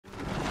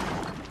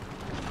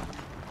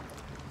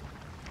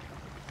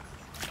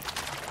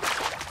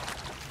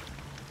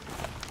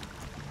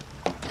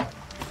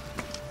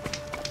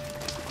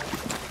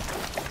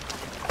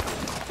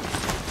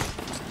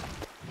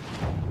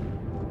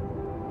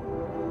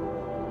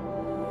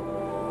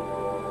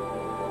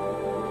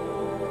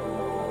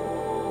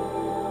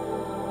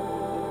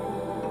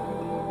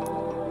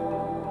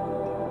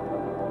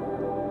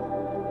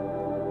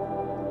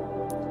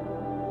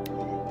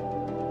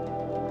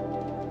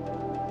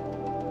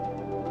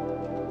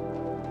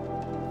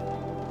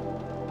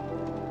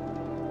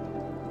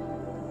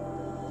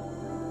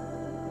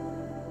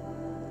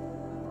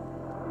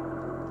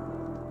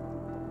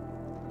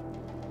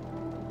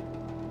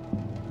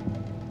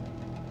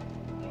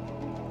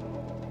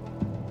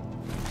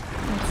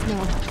No.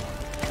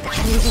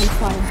 He's on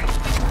fire.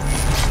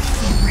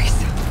 Embrace.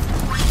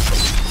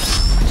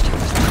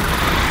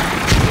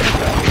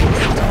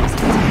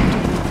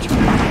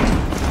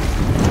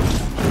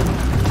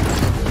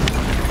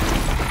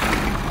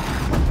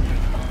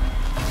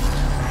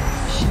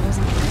 She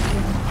wasn't very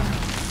good.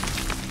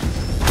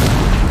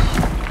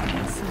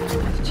 That's not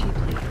enough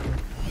cheaply.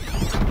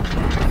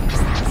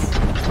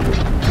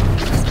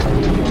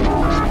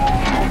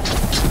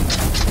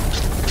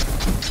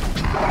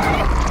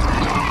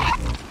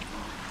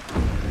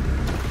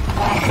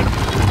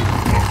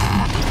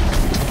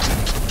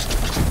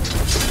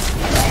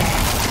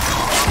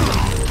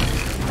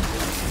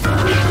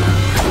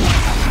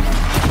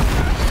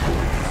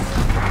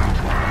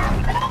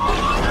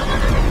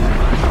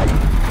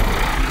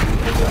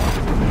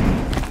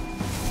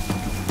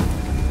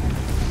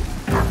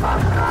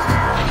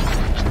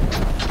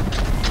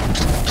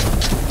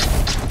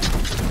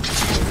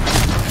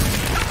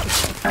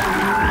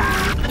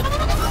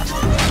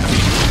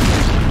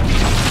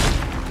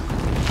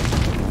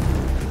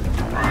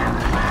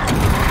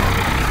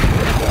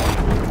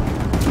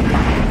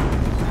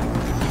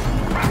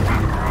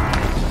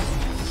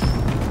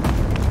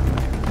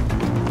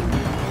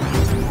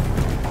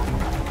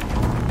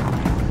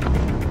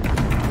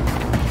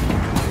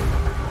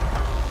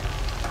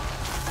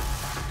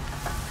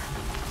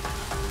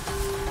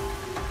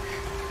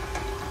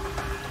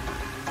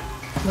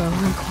 Low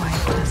and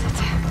quiet does it.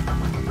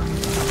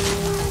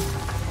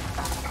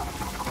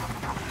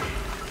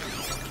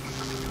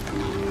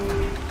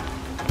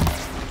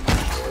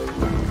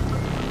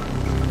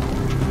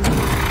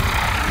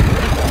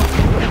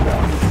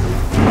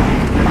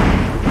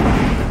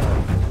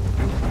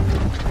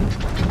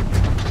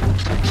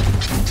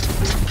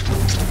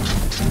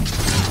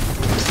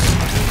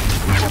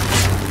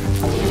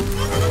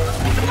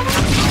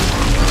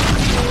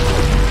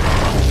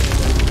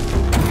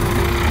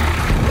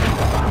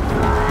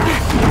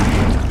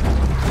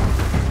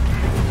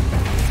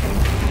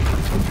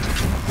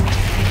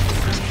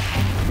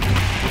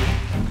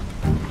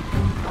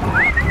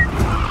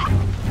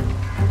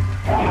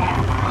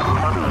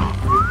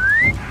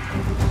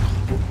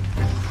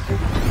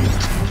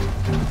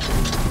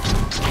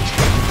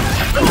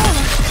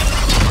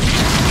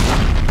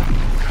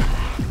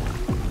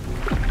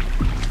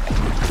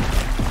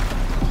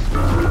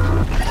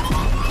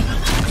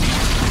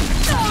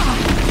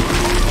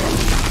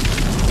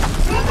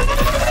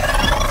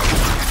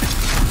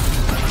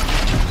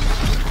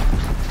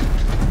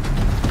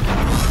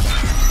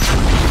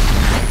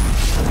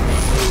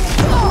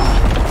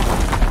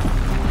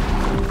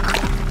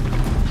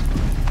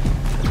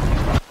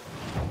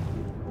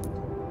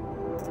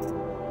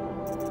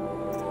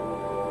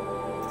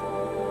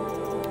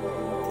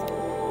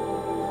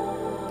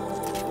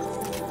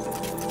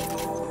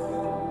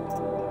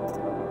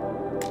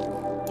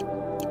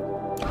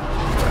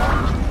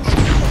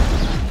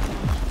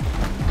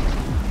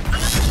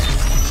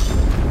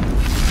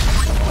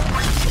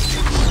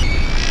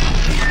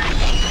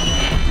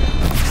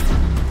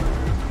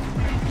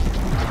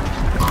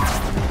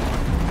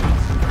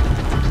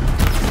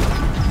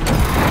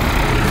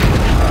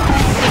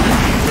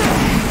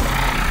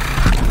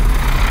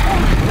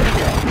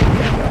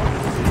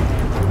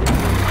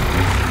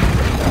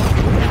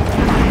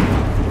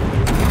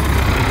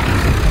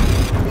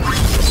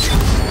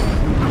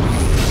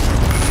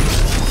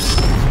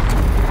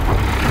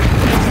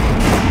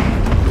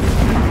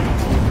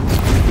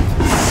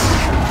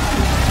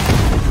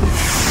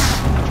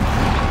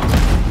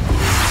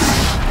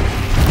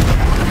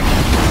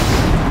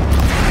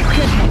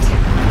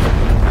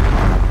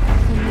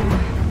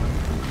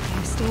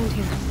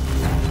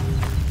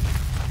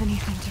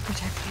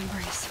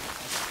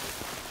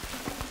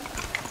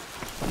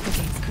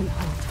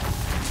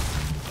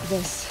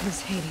 This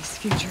is Hades'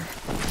 future.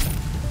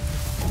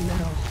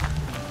 Metal.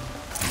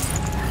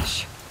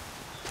 Ash.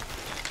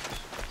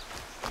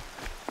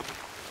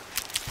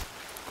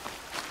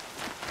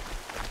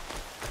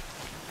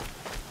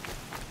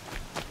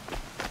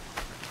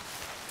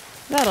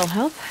 That'll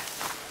help.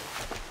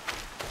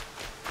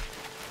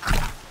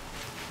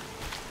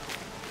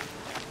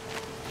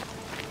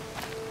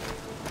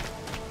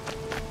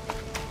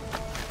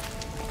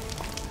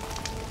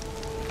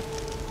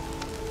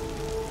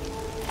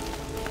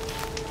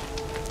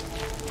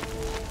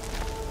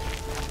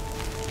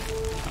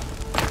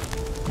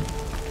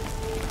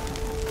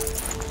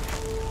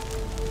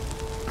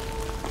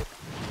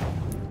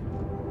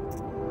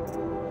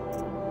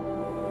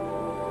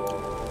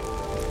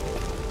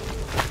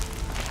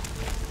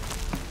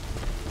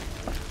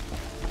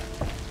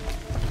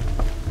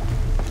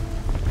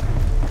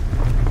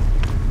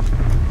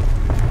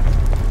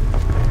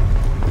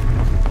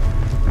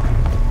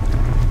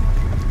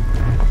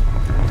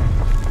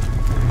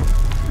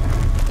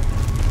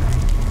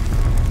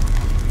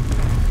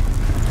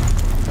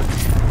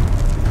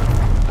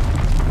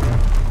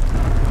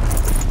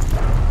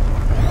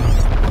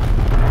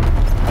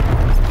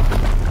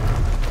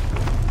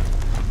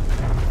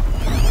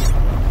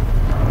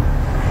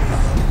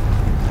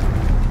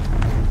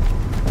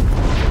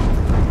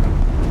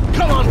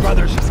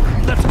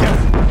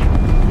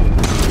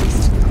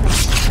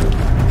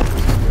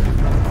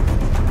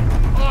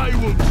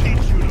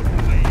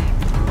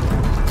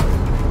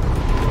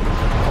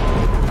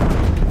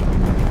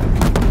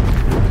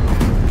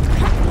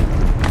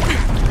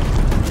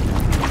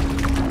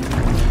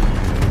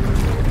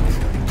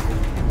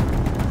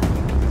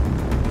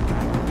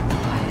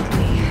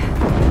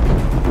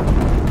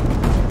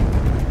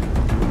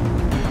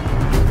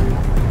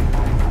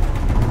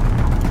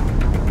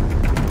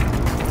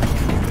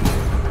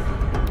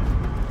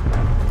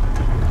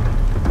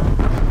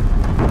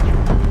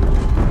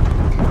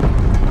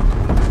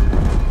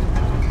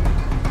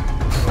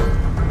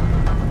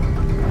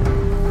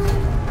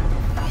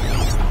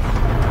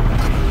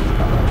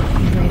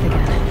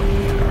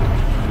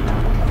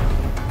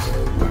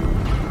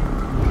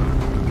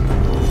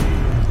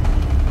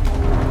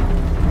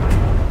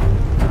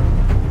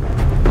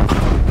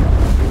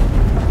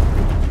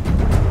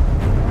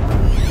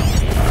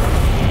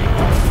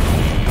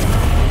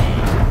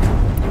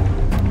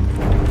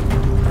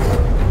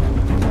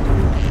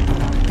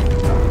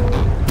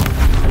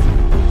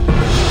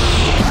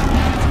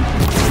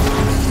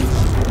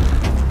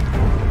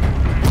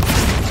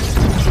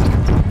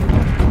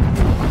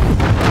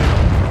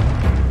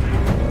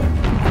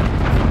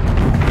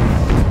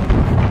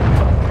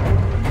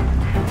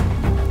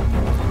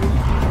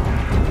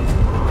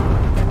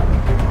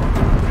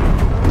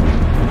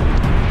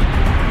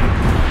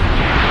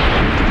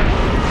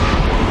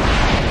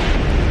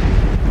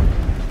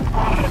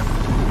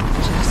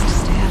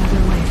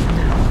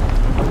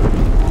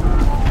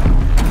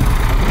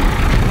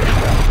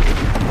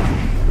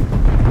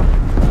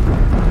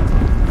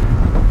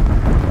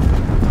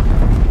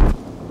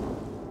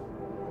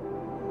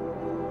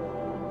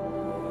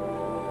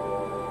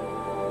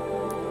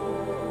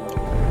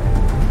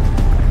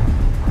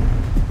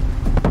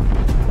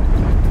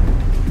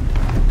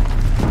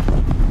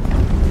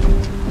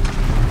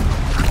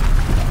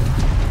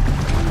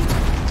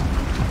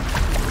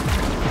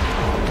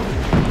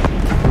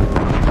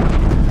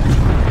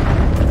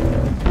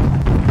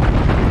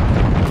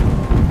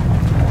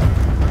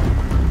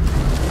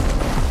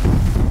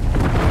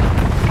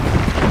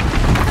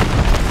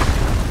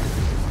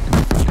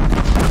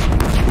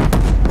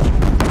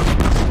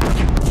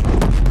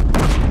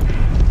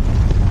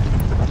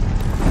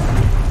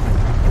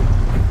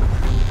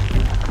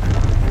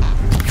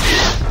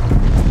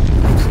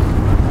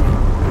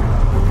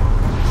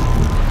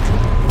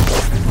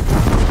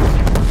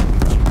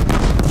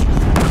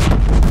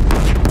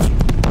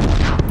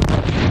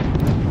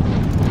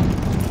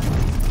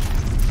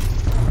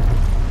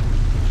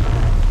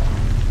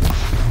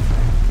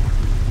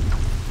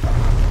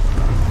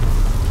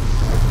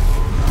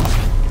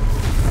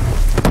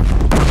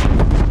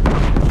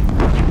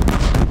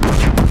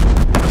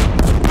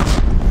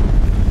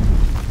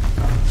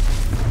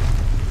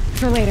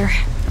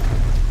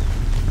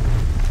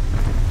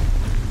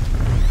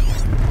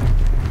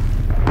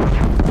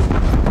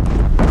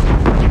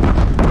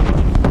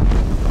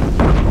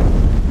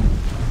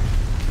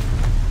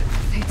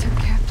 They took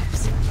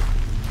captives.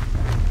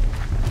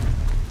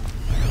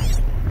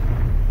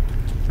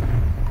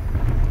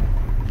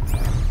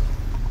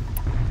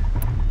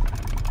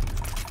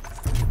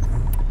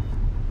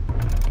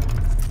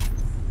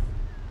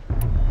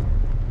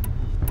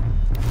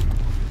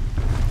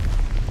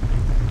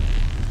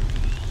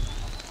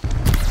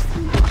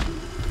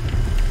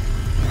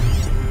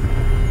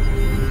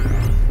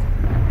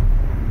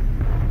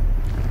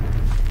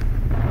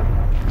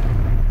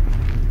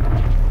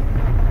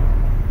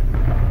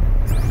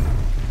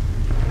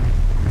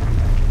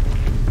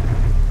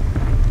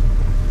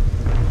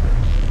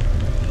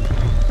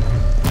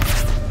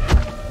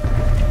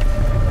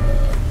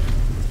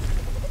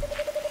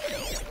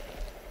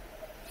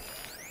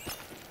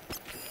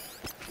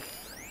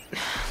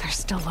 They're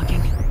still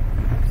looking.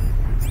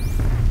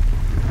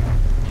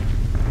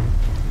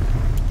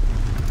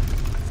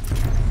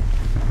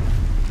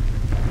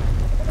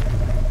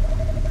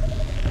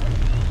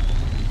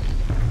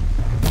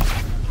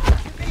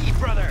 Hey,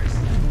 brothers!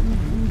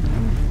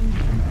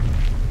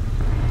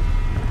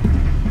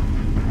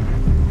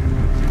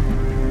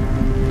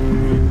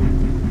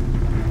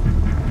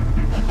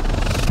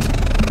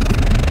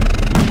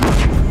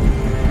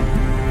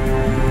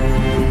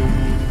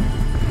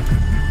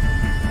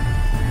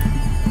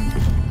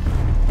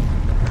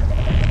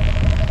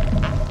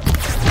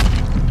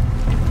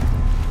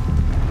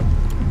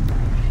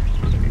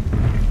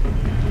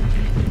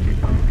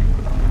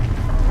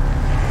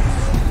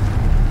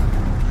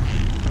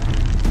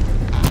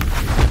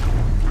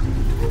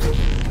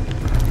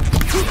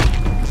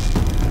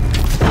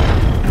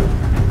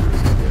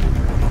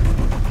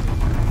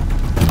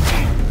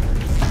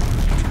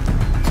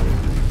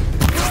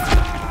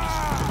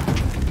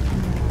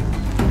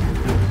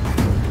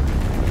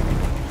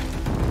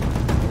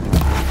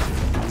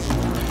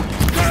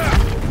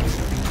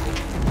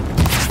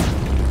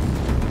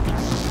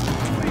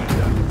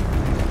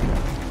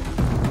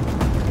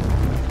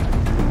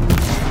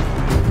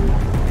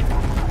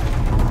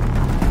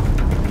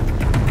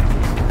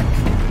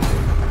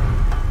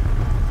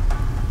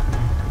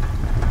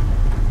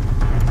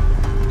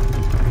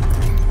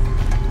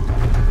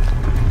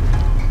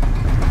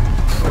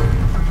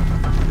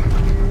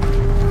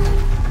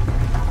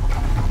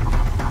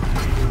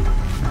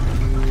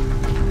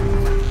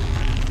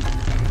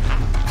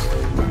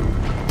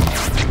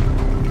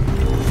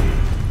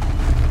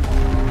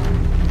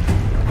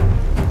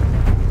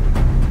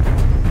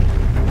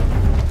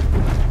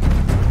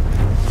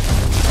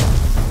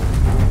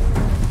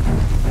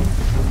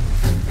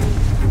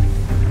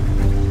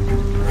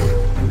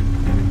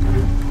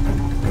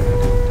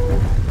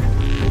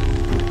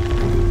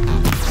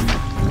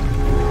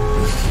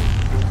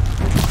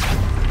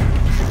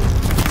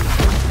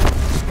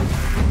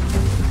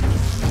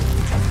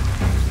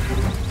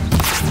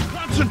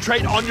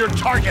 Concentrate on your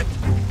target!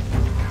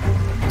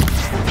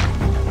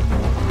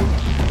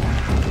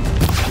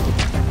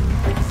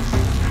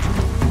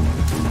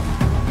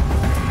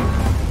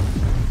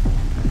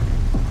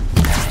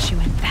 She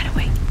went that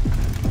way.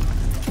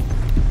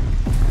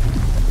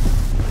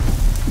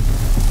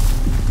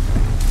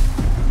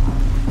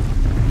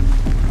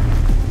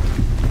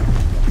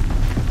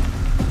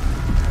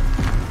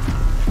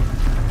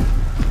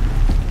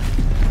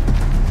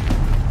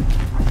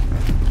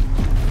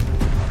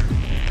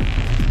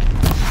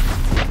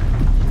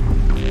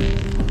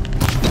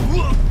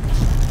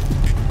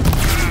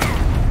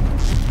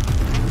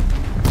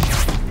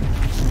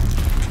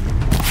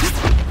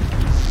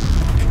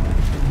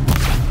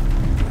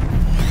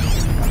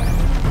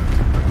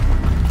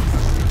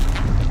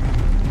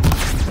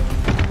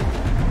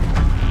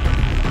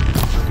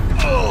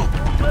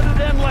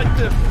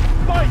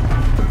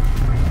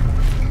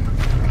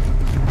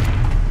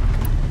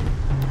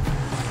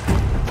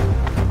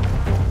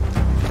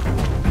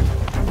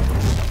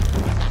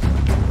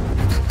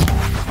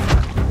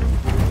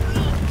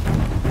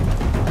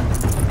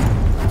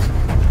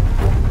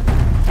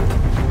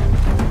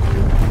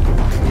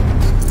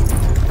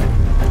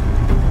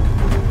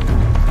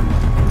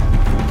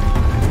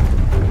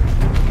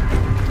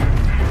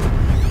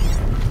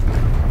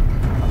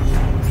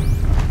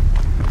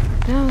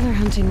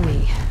 Hunting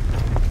me.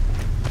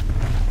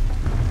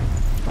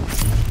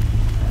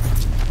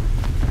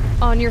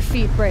 On your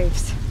feet,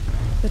 Braves.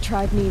 The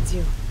tribe needs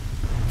you.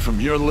 From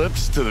your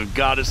lips to the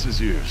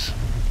goddess's ears.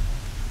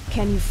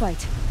 Can you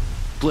fight?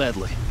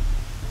 Gladly.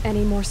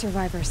 Any more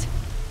survivors?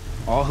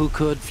 All who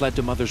could fled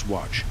to Mother's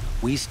watch.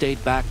 We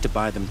stayed back to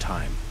buy them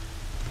time.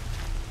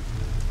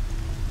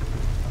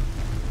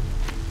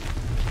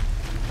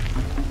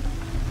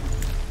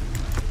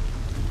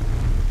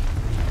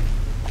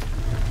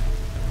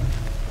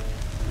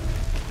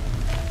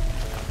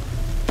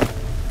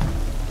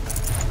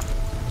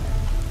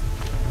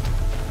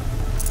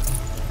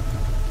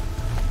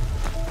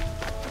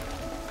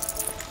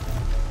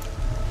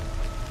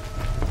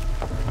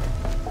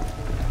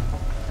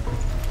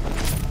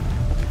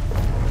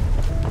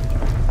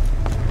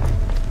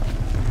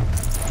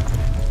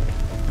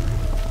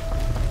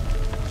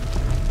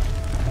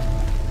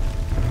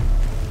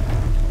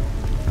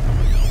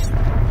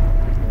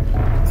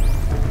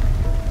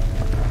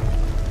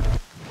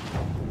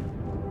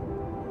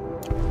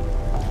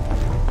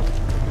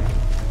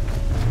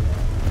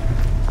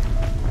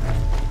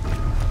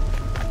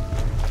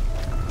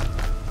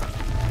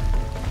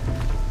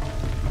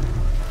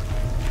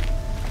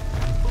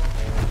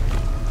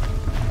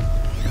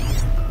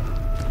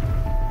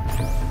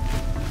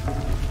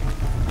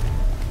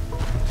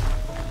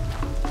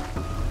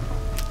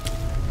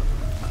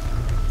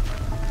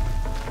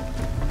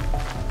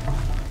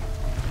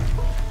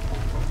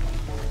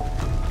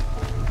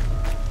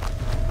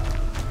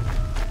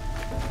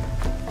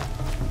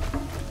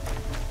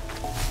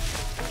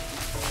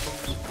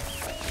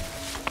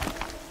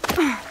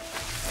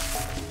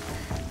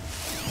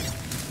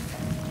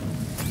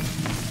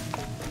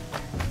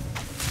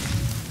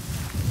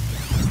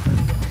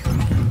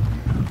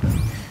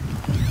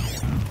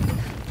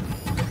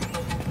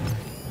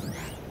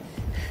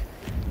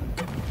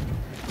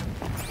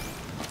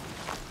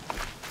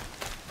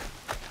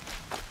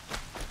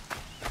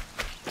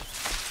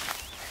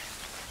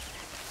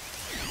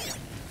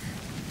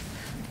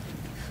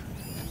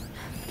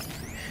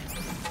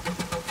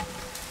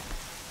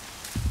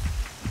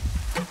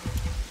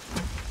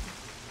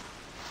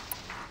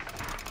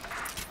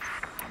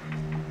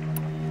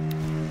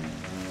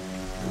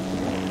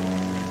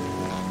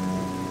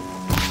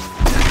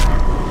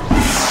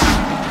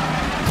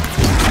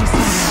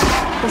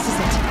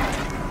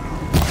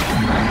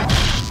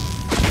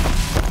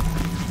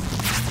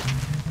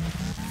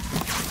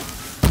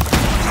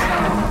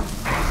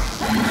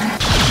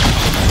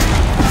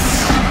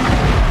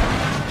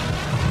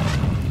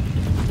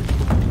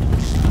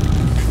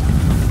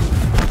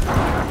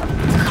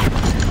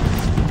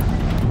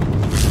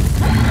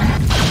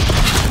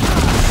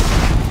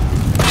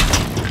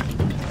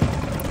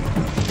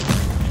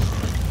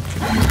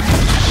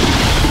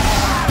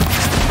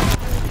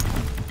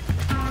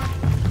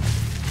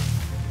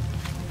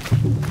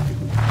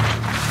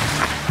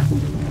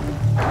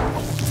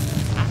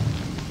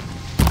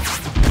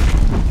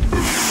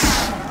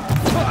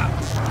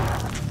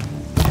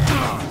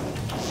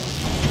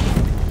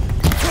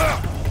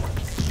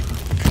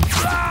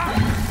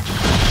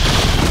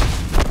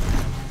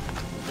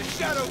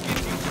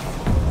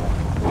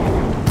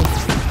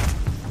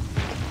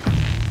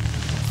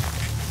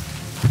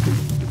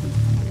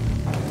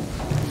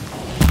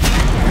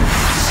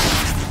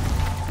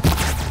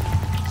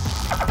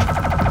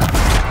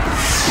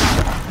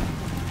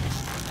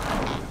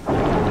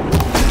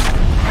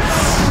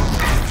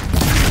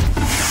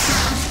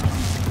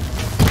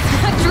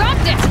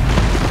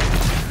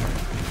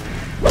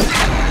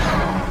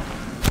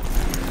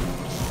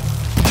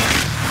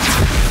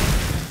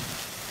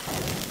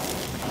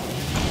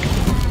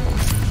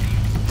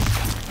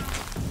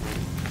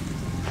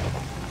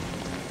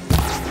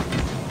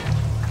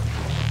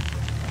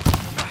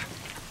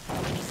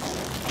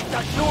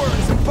 that Nora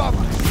is above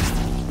us!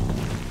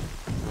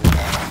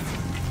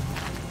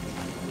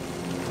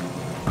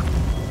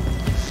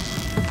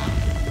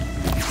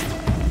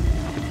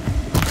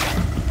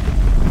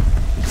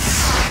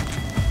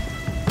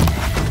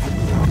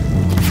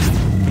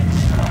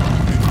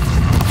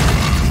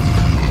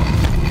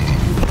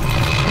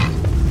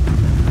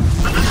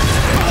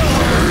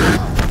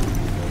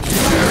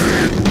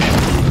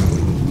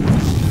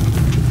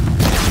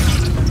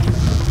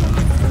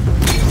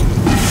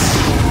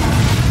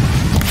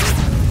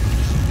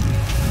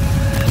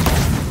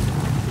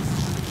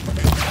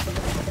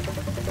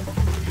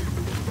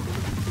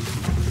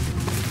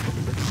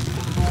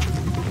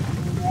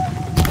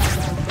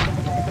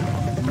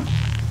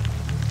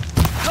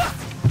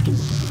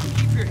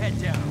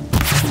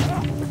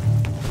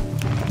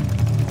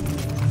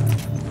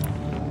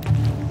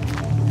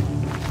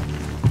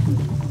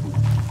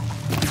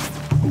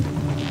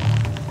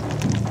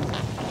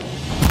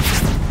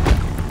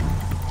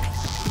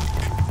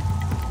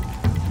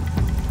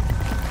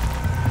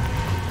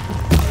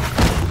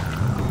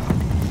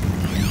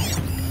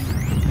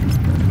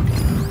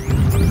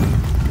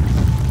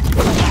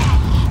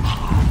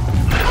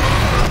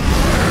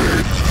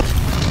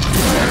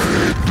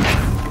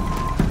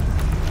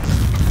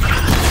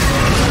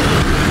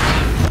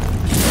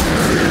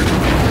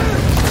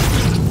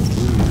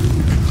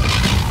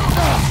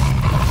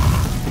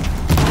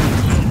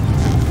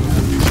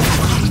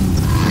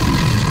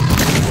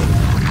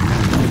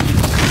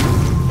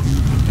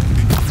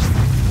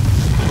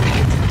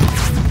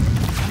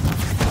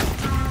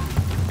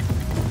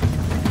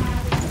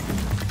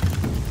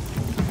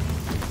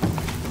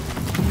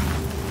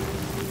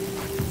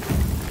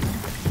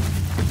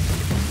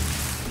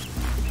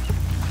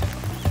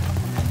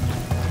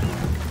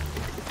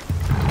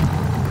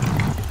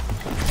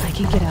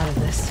 Get out of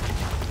this.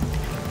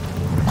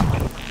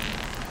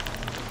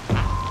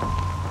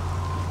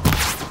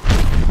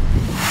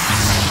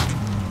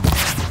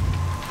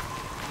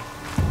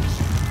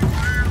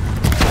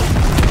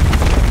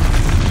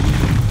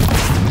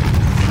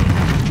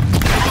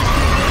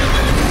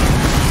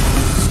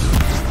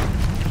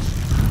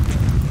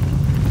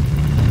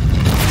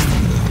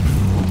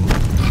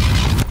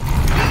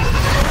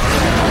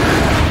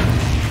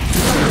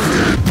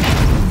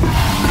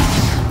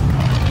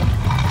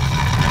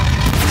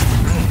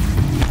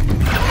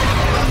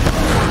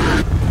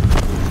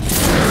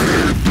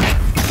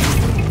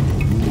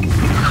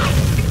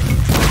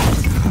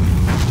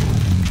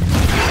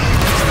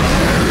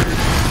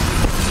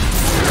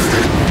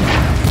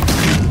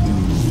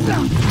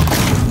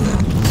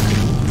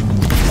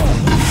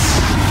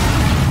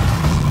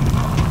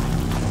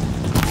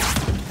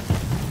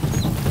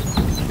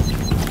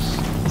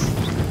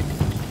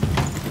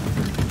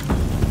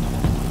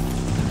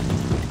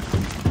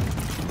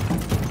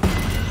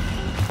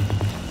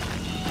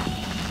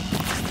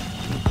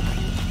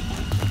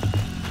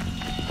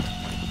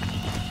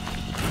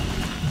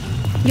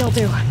 You'll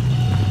do.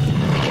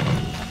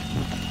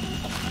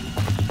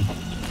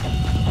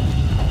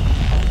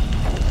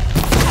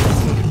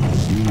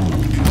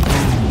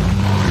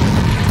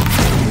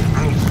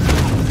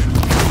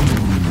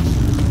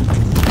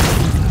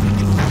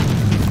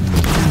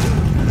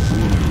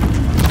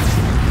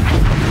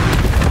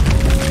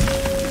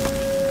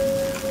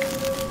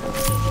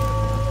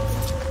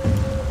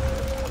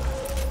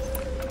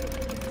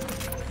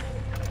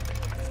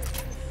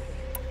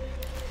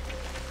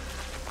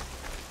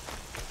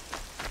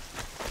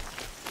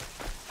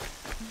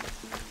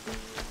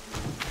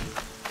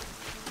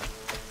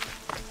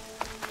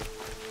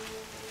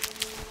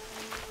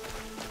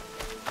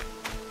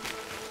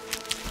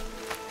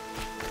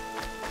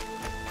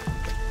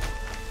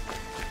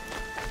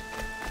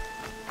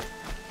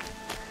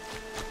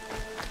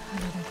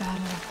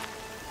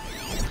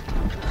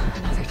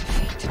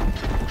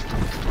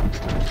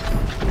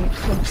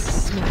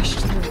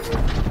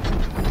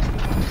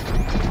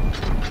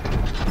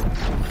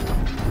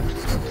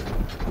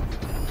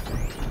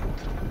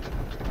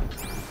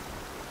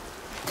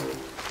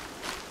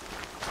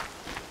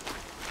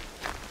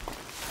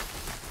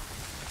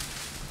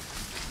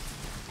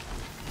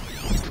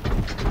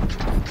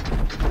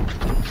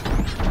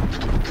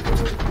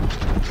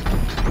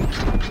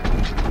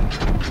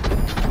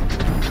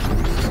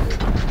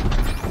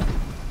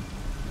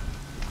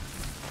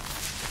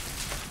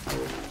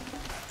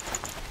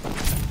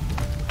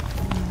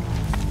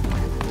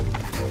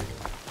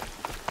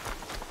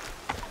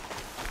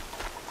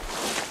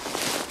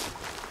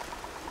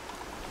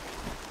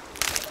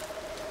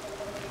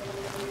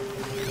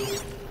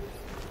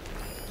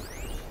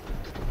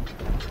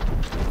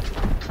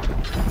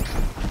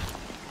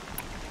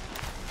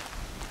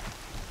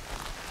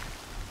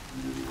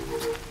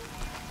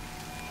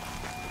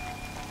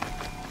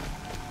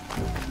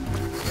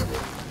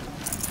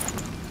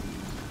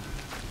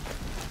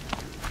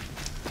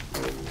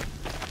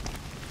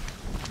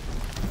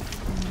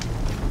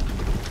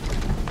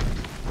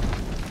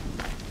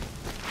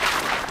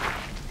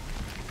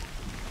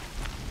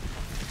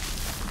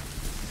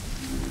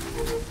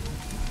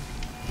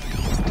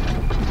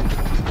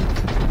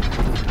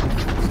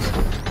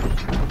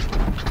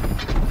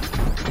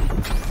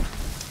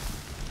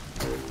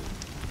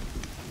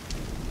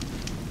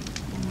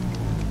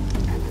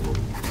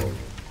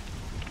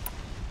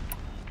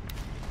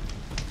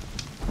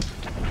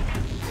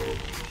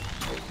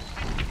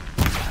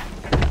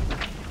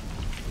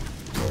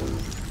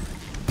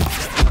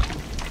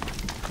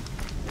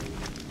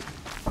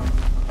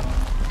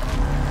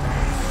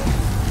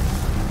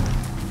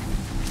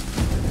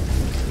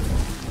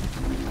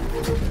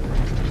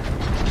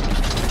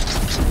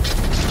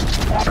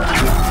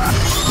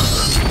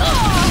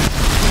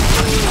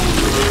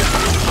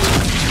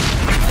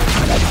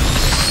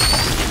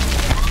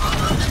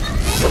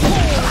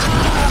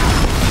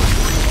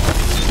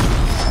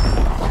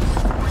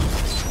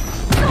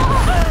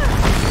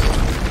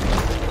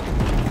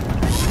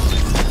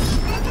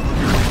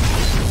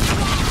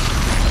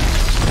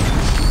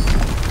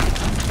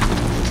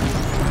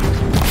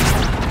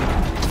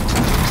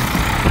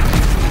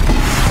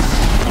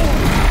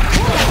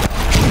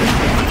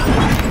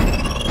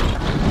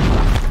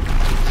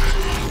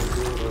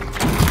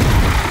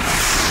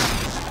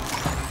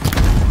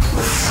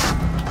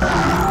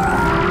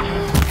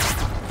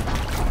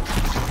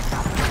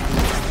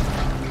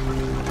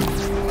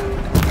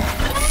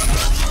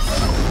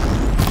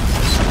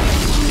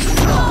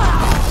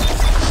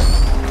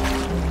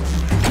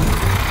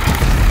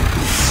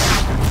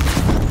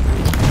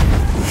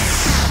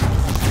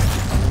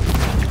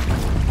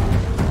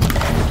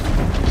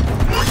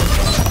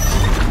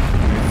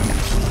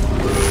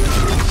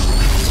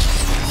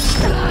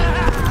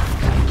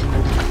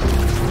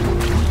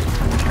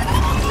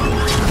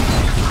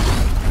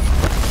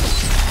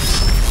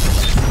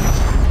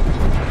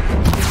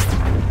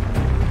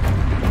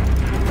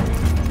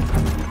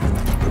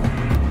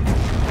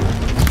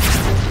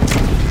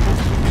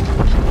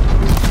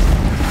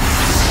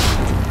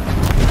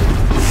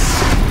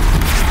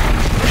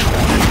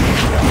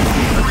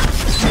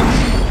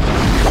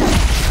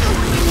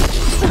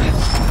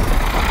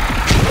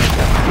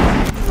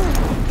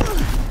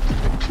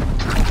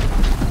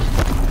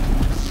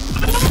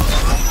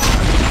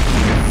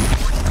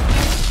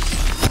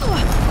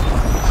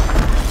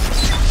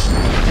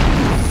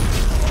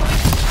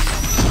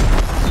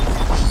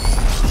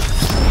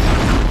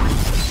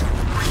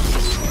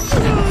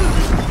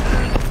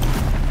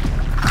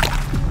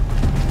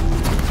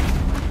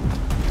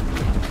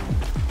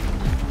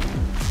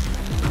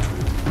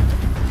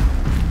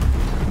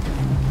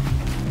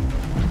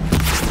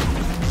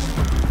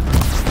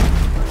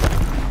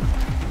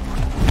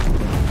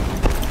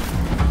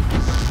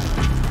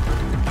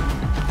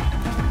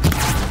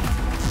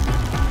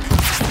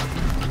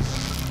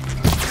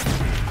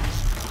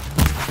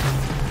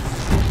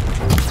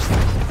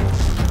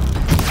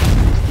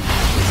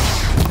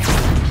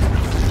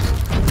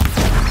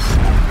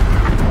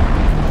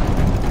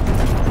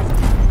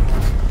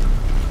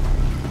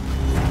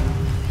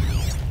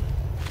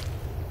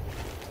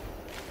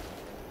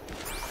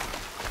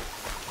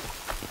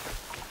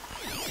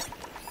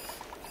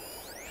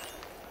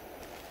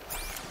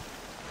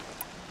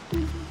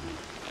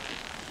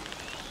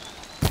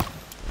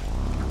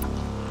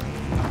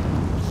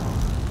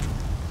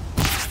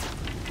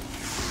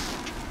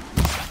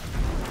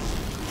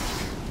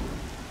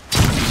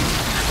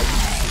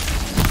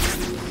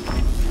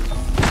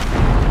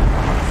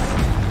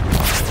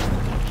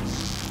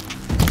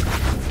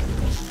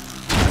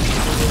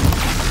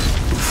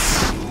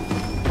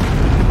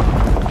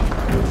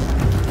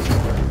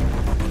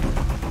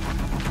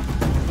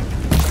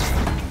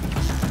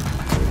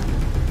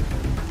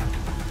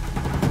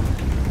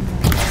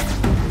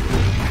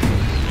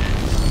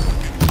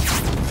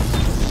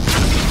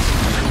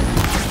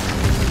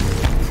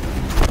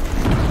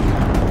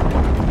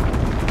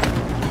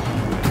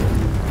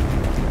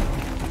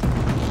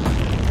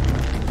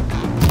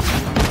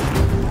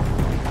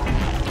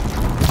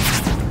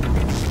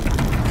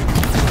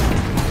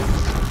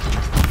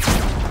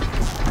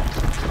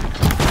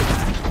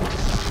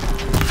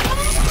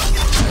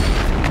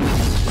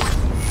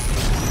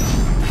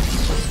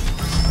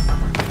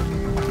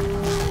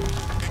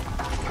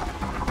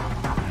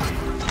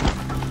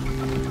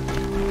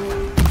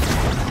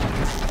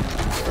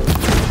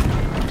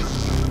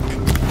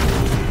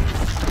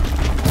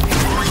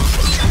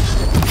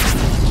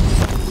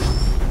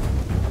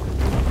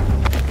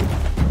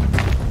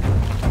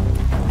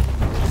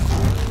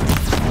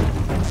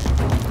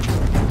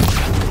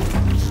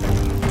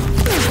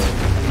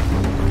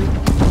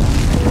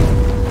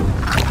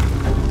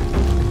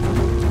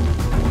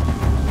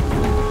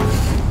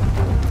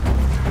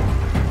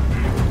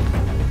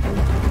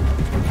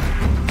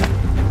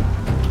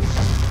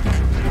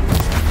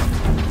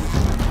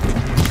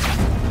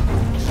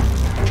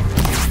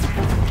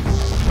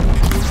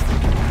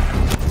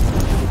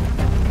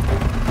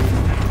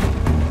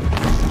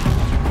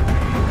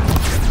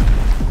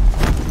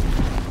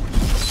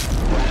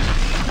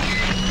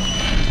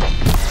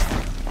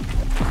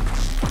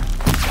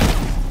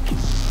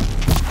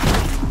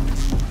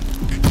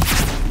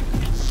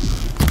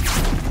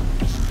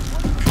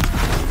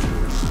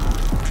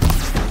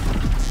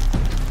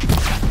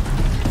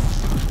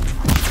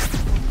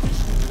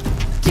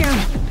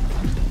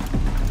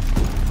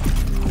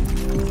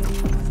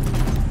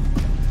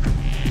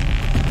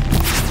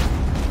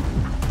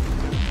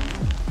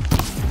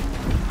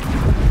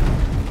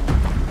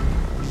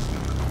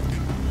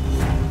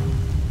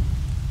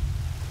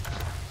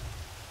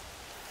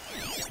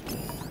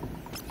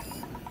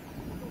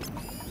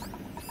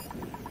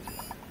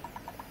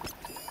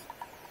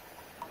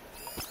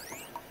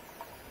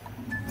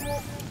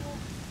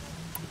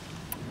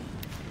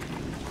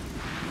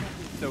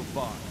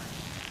 bar.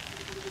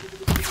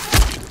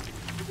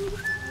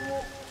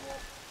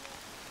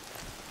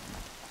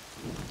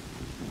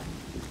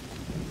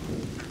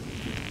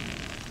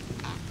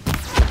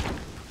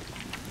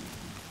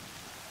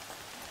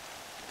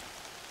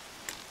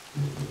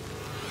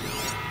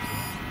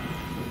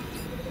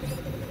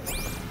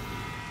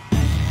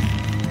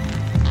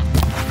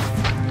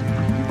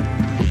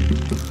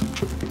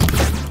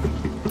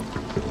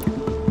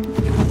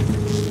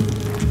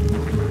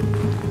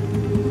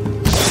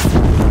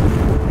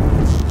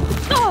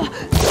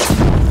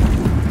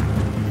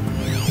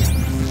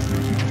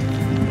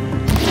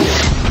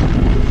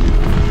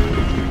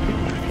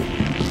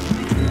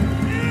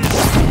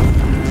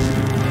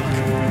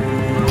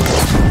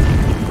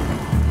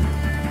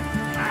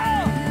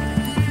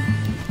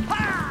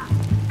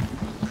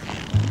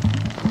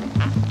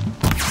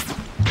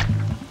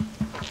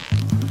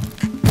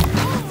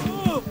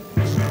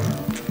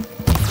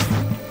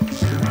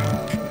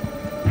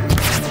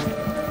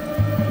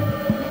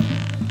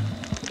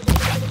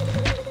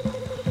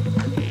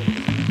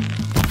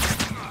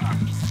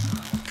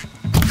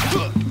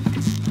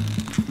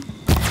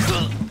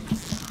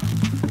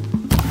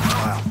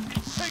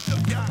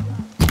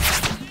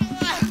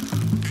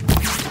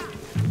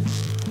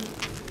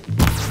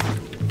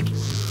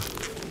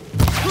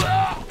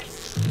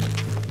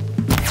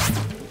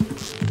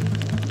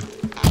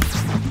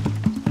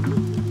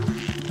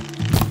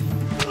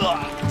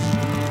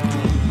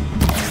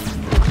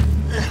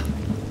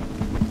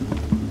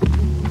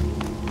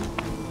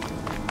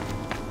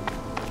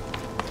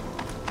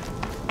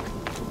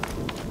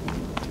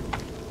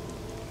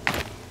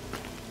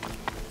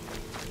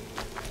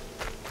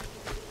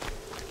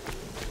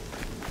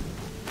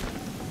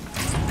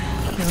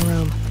 No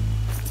room.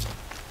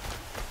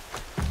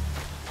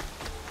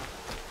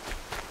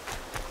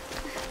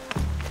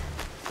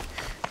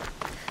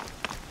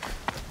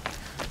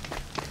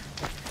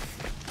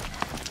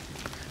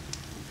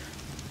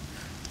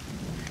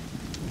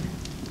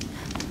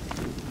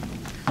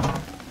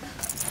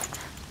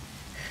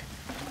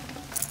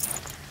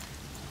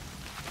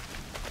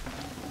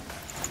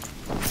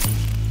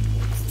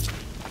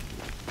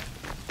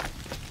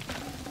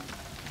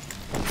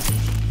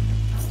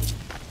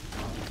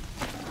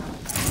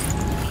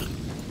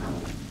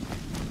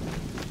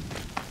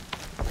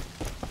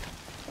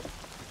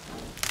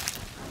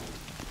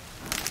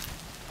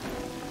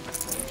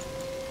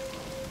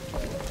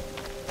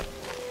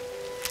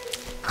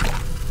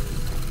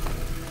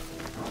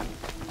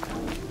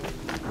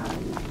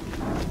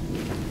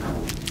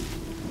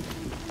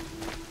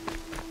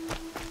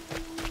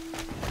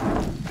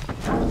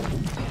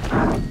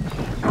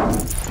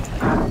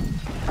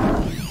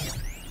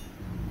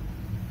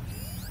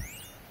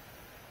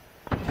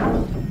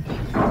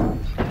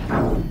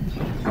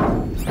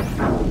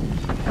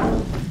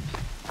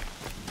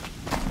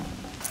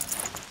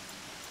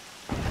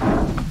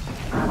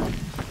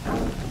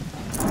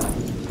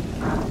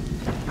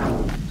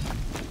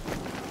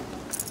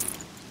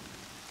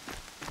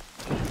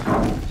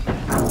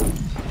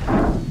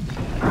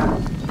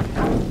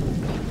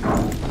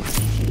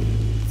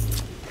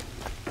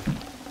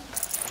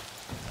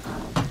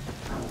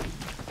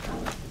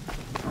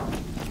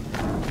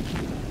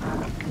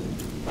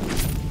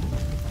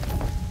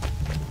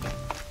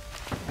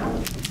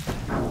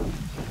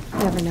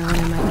 Never know when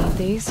I might need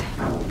these.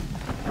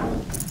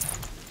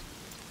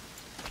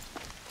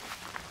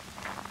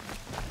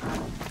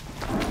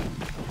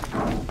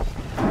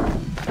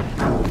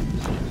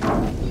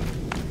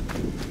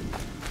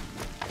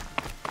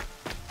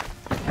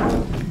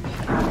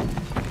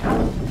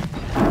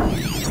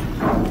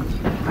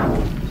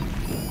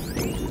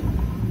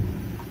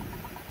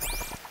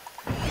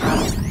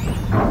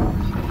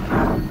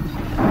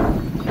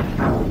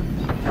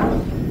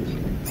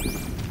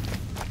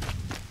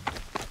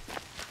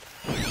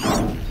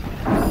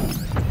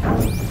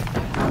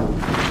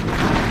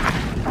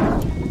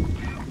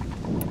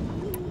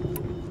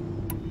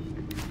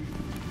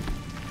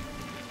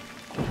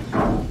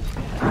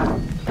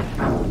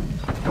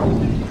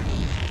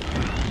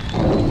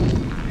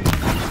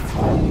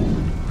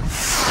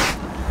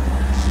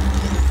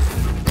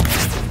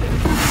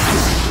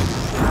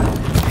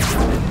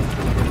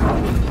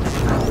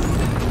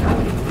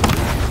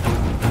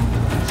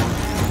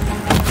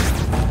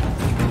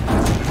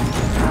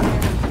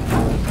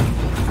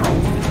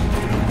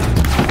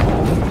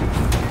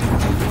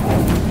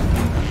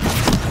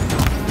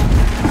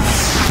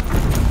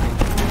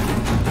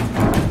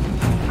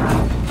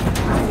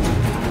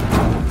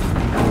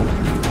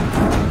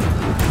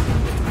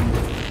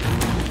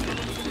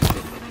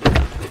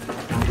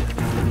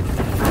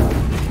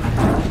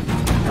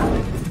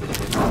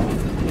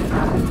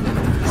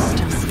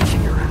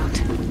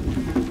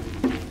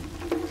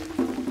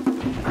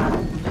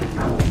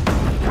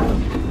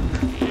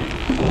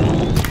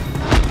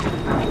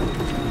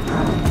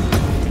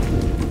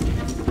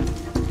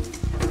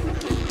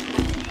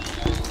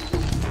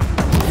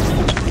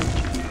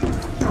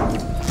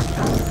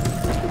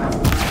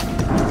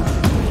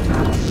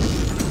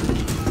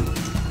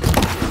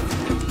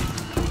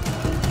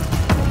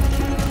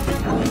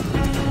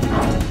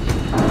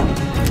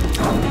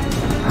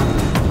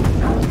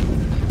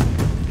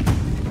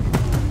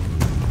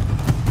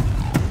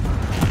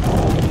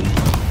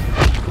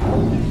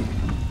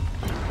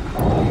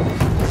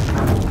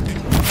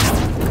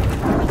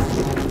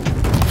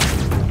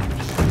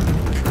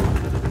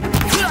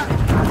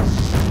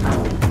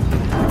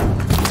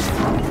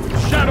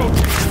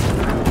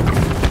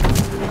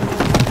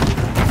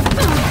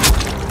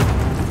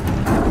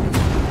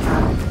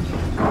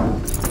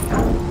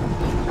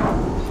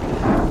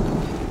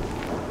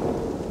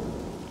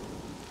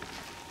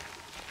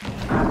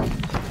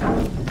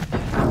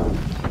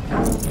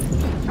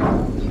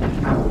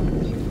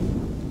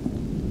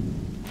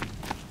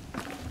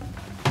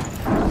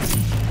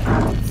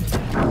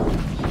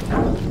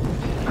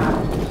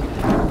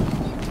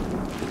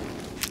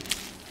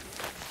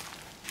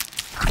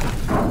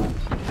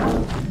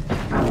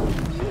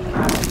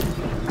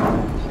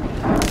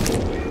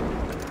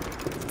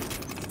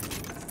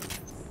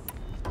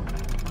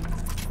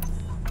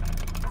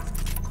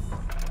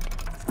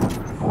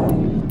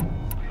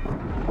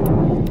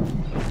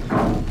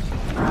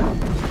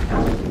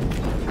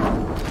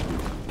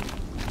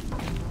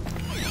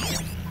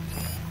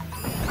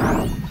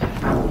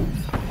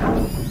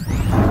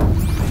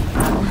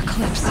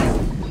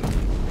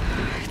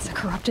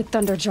 trapped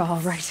at Thunderjaw, all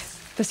right.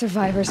 The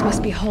survivors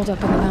must be holed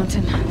up in the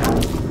mountain.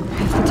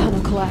 If the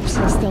tunnel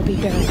collapses, they'll be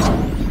buried.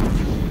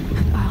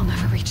 And I'll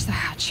never reach the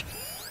hatch.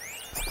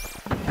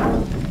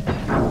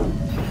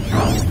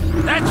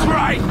 That's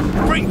right!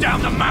 Bring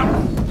down the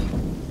mountain!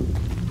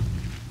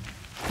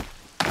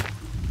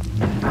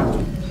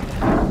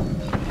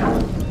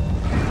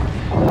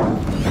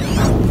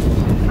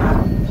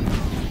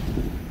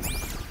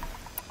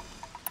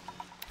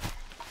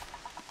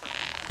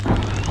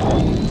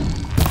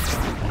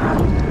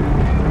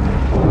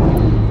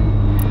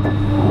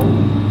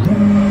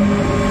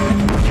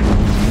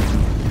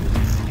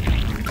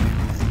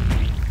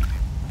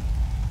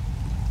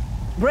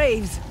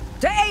 Braves,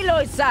 to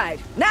Aloy's side,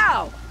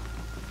 now!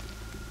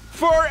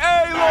 For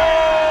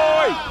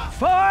Aloy!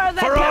 For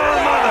the For our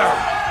mother!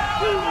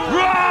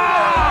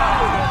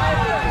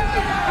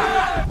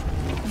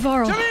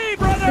 Varl To me,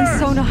 brother! and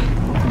Sona,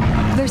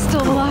 they're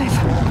still alive.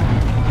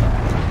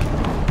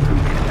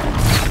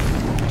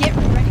 Get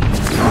ready.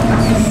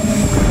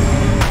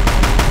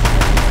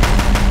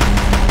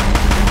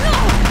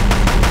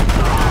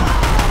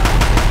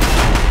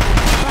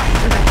 Back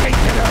to the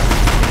gate of us!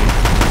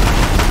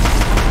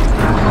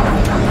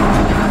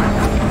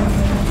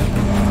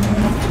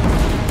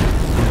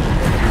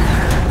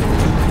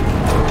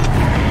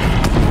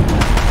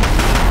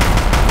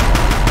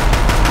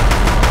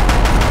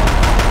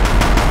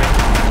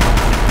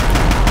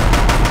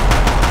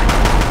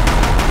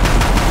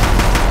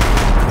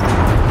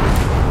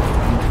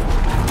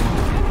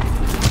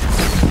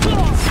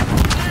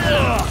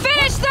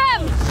 Finish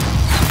them!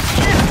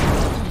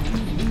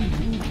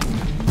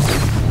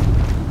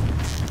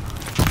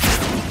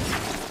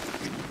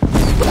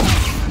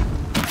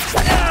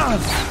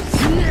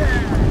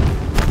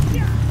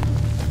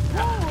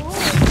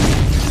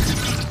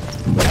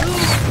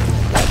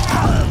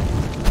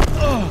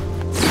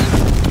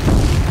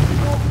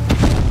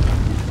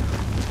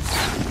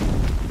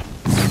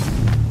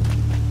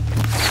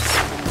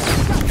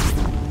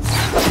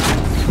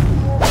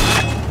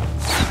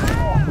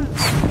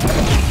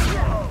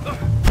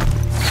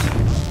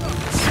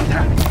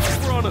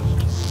 We're on a...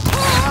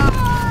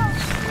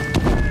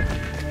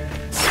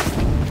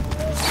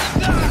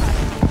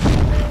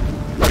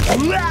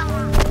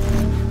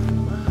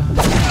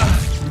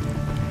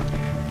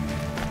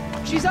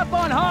 She's up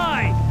on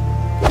high!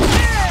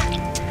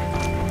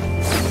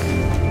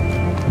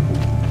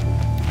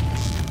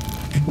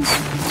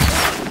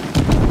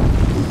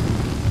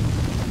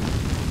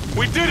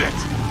 We did it!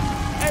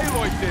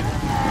 Aloy did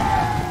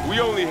it! We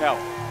only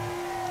helped.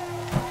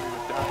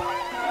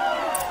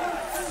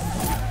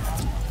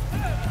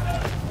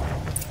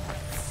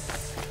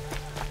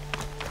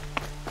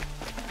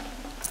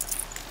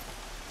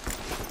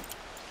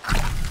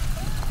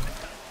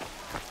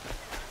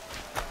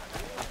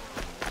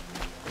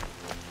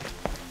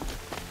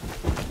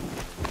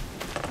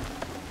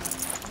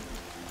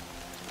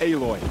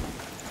 Aloy,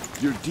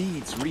 your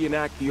deeds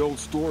reenact the old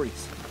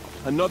stories.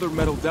 Another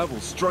metal devil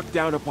struck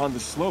down upon the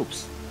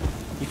slopes.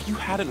 If you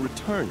hadn't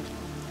returned,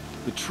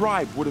 the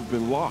tribe would have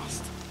been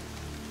lost.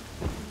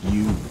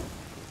 You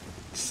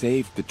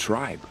saved the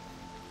tribe.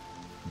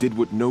 Did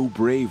what no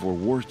brave or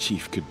war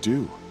chief could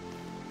do.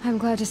 I'm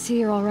glad to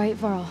see you're all right,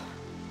 Varl.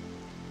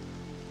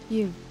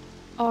 You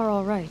are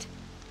all right.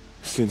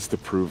 Since the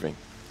proving.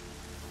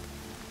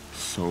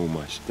 So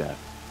much death.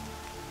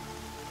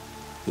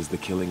 Is the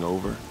killing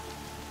over?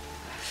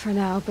 For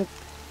now, but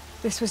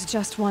this was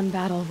just one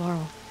battle,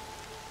 Varl.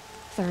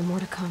 There are more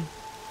to come.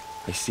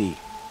 I see.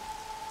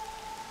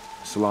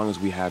 So long as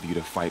we have you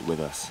to fight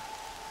with us,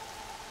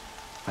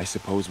 I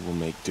suppose we'll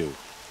make do.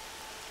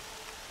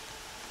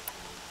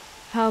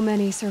 How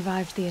many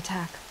survived the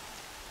attack?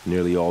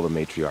 Nearly all the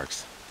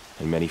matriarchs,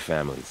 and many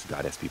families,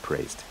 goddess be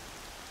praised.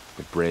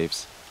 But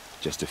braves,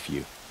 just a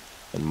few,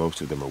 and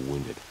most of them are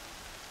wounded.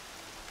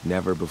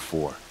 Never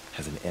before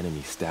has an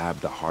enemy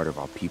stabbed the heart of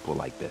our people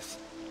like this.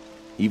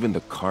 Even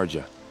the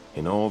Karja,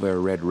 in all their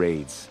red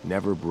raids,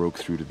 never broke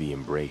through to the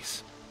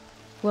embrace.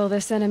 Well,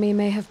 this enemy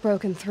may have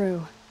broken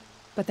through,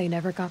 but they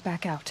never got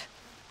back out.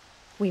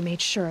 We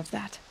made sure of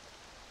that.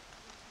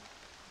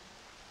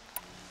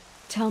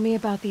 Tell me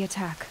about the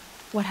attack.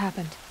 What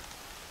happened?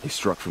 They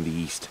struck from the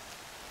east.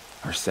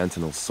 Our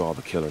sentinels saw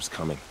the killers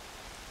coming.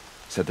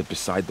 Said that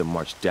beside them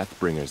marched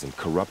Deathbringers and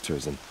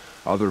Corruptors and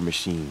other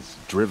machines,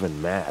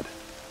 driven mad.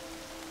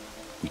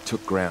 We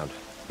took ground,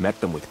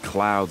 met them with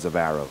clouds of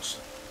arrows.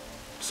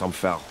 Some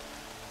fell,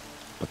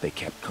 but they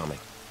kept coming.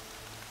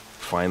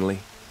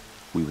 Finally,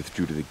 we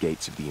withdrew to the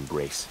gates of the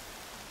Embrace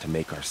to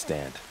make our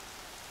stand.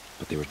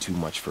 But they were too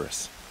much for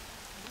us.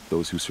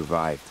 Those who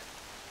survived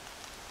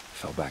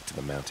fell back to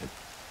the mountain.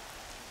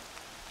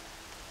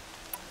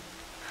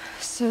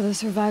 So the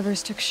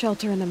survivors took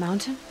shelter in the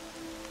mountain?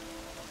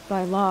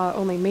 By law,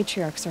 only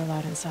matriarchs are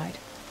allowed inside.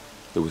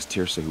 It was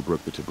Tirsa who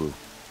broke the taboo,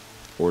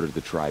 ordered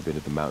the tribe into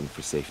the mountain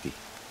for safety.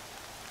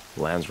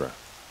 Lansra,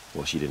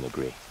 well, she didn't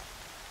agree.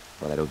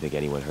 But I don't think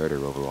anyone heard her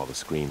over all the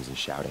screams and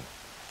shouting.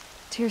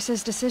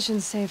 Tirsa's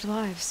decisions saved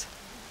lives.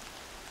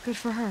 Good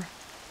for her.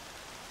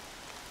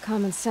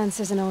 Common sense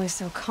isn't always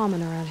so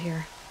common around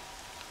here.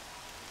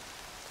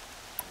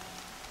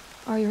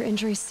 Are your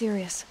injuries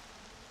serious?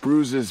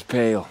 Bruises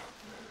pale.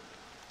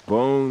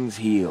 Bones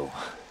heal.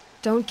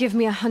 Don't give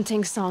me a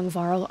hunting song,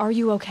 Varl. Are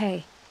you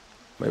okay?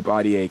 My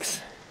body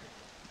aches,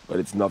 but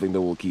it's nothing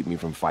that will keep me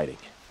from fighting.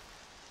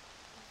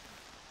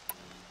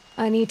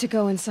 I need to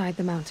go inside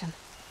the mountain.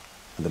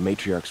 And the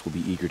matriarchs will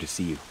be eager to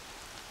see you.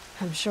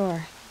 I'm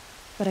sure,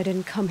 but I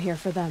didn't come here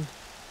for them.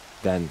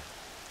 Then,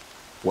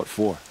 what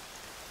for?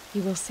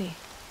 You will see.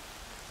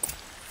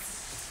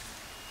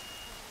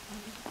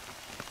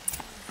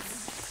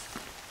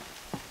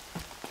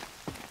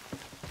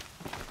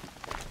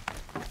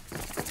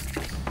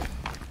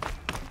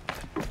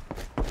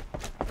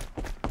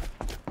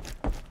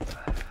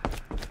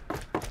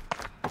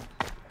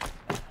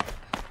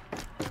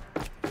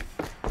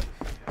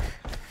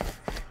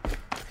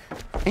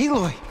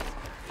 Aloy!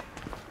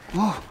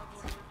 Oh,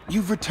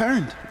 you've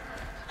returned.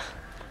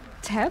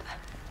 Teb?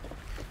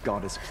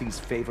 Goddess, please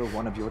favor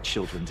one of your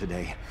children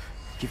today.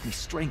 Give me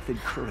strength and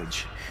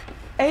courage.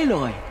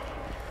 Aloy!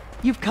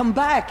 You've come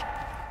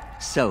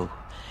back! So,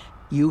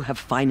 you have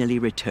finally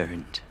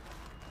returned.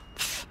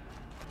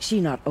 She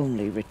not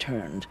only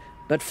returned,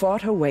 but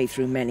fought her way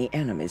through many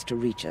enemies to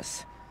reach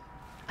us.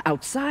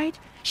 Outside,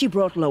 she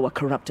brought low a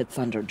corrupted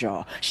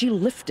Thunderjaw. She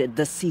lifted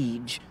the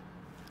siege.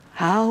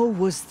 How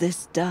was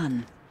this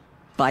done?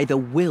 By the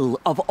will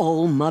of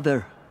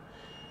All-Mother.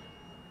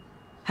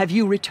 Have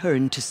you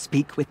returned to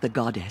speak with the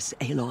goddess,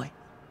 Aloy?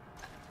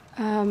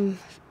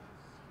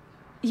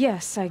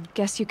 Yes, I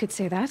guess you could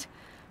say that.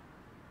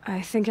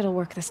 I think it'll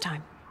work this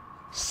time.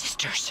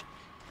 Sisters,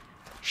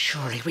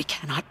 surely we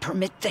cannot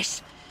permit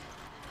this.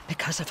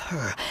 Because of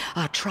her,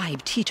 our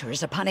tribe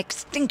teeters upon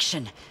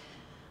extinction.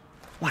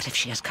 What if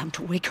she has come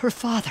to wake her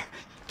father,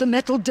 the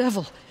Metal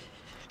Devil?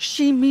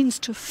 She means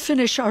to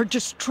finish our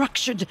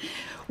destruction.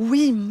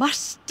 We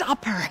must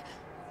stop her.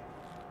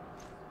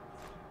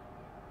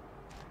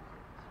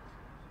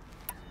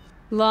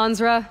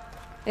 Lansra,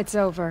 it's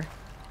over.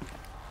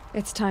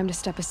 It's time to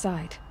step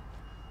aside.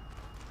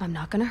 I'm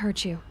not gonna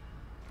hurt you.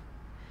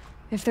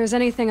 If there's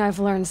anything I've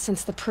learned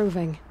since the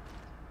Proving,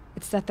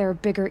 it's that there are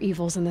bigger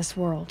evils in this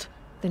world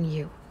than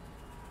you.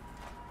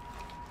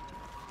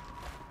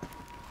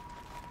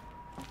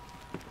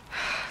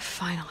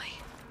 Finally.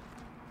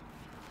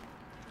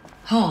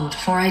 Hold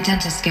for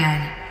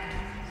identiscan.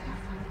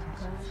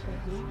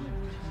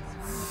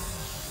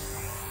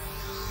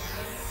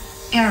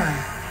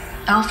 Error.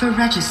 Alpha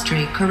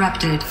registry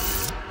corrupted.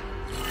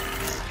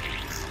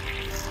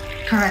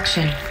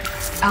 Correction.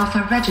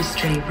 Alpha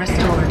registry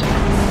restored.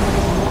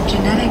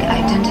 Genetic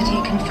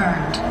identity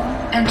confirmed.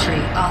 Entry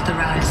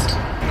authorized.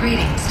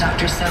 Greetings,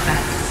 Dr.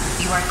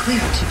 Sobek. You are clear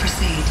to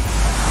proceed.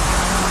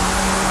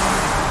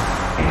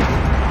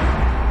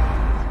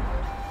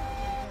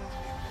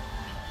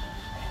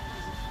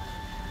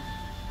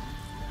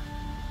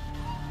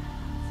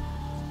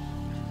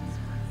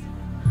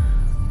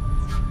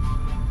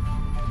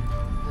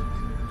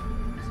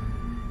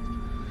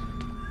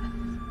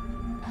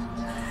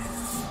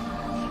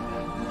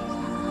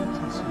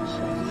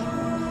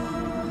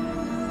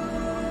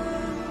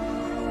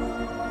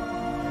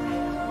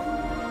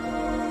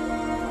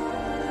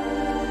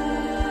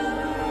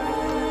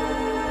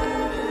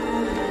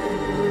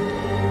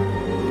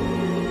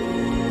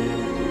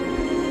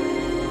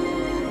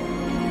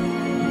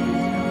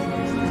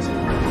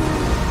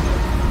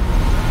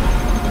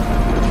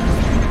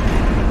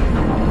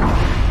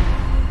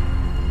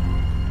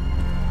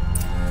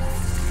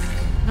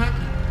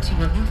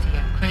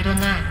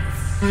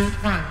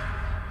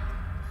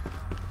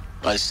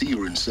 I see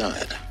you're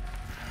inside.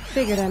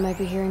 Figured I might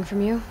be hearing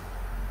from you.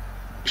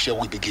 Shall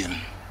we begin?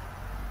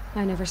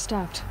 I never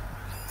stopped.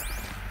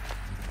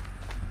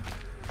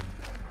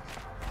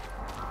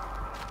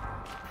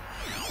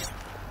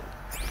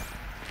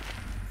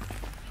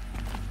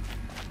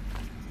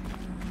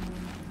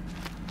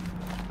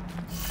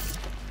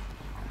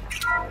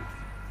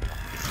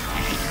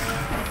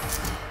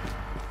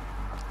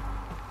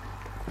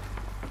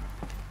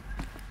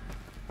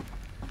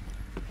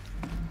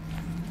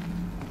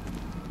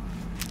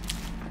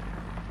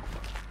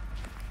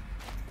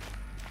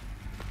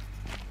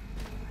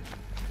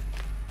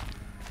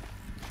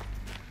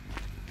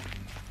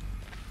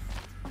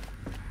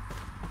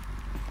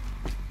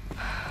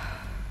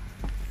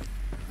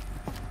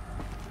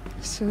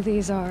 So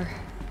these are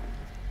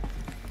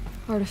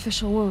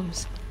artificial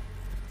wombs.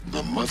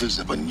 The mothers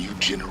of a new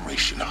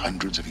generation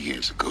hundreds of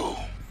years ago.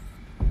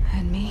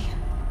 And me?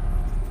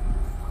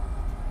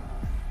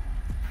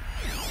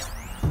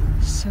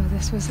 So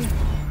this was it?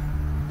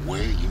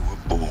 Where you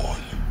were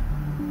born.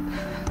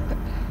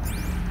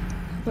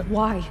 But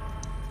why?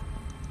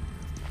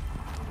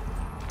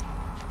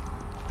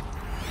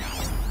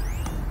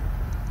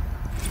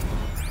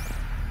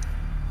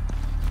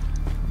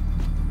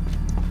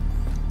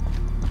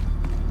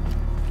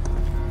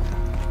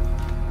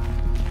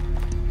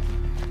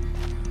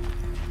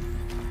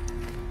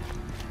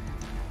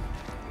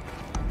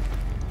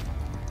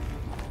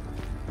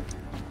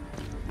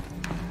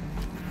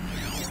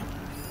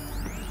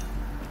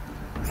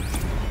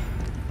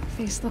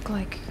 These look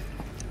like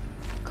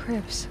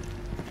cribs.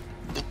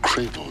 The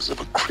cradles of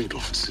a cradle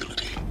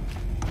facility.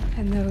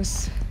 And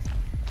those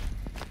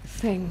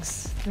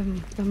things,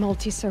 the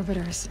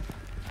multi-servitors,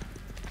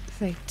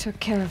 they took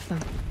care of them.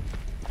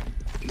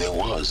 There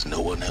was no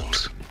one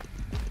else.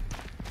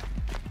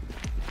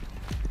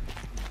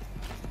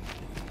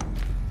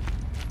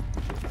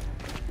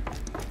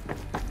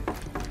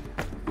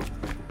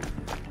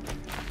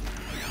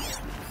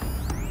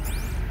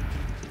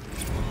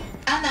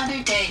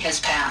 Another day has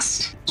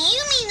passed.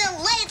 You mean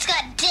the lights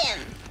got dim?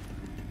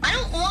 I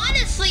don't want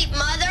to sleep,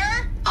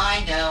 Mother!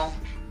 I know,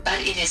 but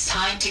it is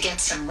time to get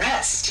some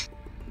rest.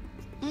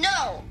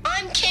 No,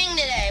 I'm king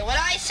today. What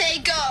I say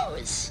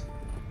goes.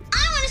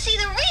 I want to see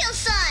the real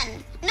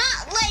sun,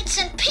 not lights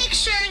and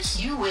pictures.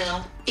 You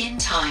will, in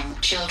time,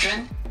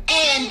 children.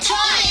 In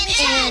time, in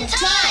time, in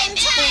time,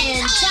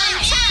 in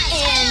time,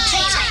 in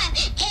time,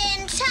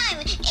 in time,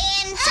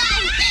 in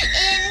time,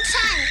 in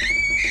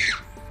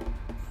time.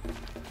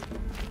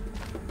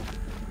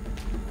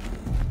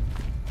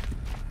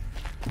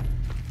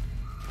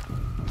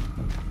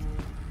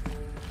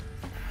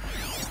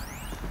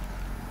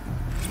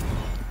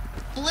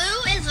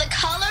 Blue is the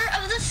color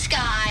of the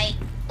sky.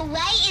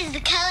 White is the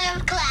color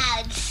of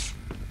clouds.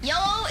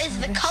 Yellow is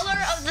the color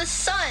of the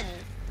sun.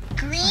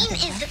 Green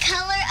is the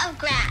color of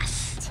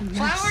grass.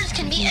 Flowers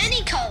can be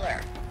any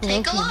color.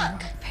 Take a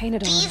look.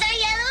 Painted These are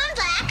yellow and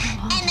black,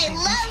 and they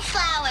love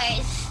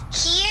flowers.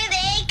 Here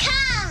they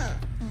come.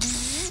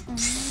 Bzz,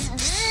 bzz,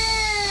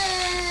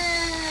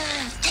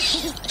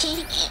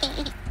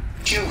 bzz.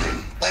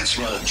 Children, let's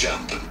run and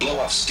jump and blow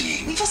off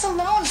steam. Leave us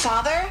alone,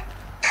 Father.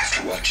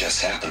 After what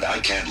just happened, I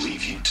can't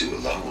leave you two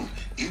alone.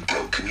 You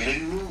broke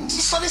community rules.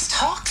 Just let us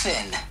talk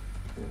then.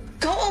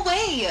 Go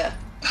away.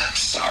 I'm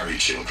sorry,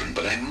 children,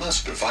 but I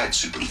must provide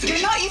supervision.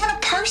 You're not even a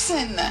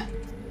person.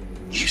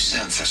 You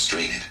sound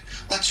frustrated.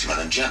 Let's run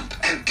and jump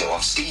and blow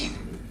off steam.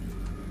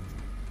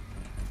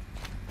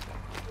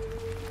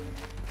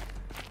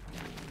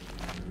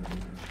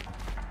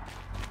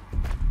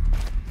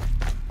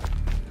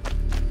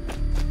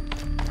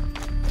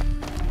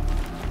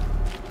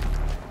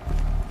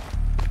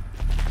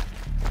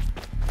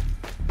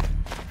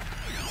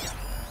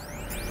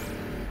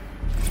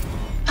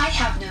 I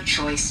have no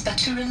choice but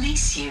to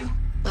release you.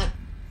 But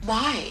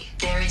why?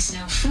 There is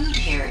no food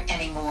here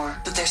anymore.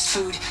 But there's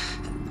food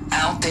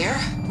out there?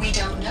 We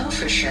don't know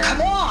for sure.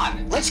 Come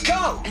on, let's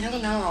go. I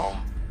don't know.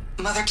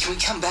 Mother, can we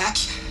come back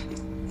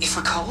if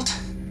we're cold?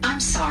 I'm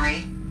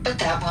sorry, but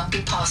that won't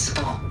be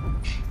possible.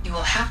 You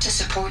will have to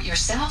support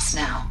yourselves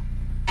now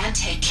and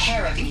take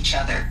care of each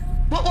other.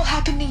 What will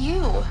happen to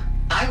you?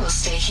 I will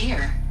stay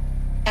here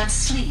and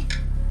sleep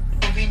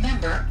and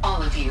remember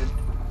all of you.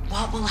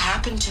 What will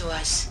happen to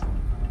us?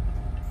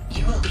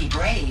 You will be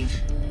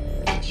brave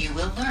and you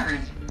will learn.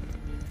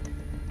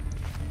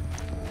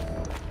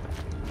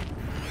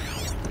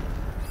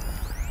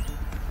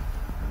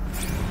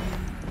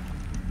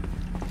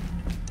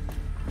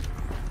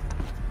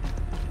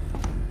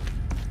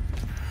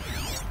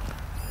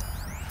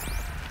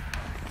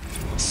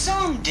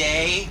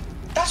 Someday.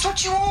 That's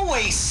what you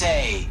always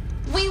say.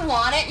 We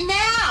want it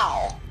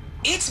now.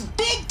 It's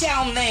big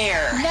down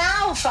there.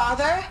 Now,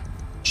 Father.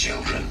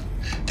 Children,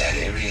 that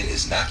area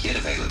is not yet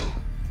available.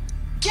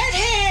 Get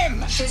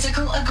him!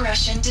 Physical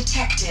aggression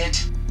detected.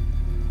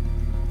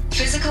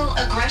 Physical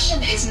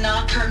aggression is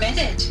not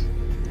permitted.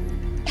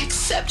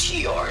 Except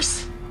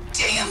yours.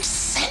 Damn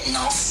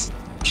sentinels.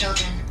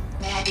 Children,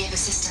 may I be of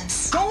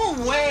assistance? Go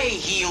away,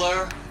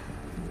 healer.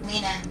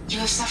 Lena, you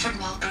have suffered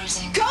mild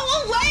bruising. Go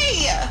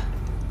away!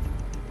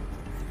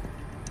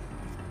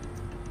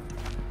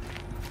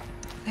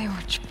 They were...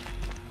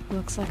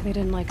 Looks like they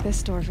didn't like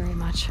this door very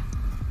much.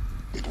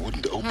 It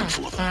wouldn't open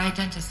for For them.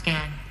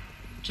 identiscan.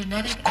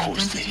 Genetic Of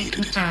course they identity needed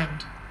it.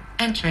 confirmed.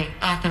 Entry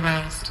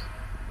authorized.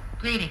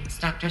 Greetings,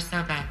 Dr.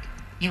 Sobek.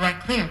 You are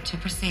clear to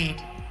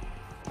proceed.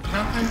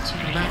 Welcome to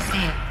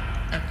Lyceum,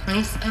 a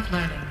place of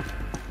learning.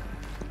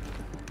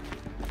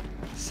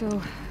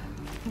 So,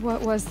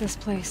 what was this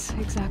place,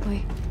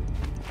 exactly?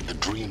 The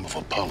dream of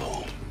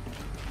Apollo.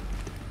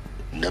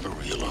 Never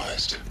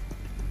realized.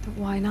 But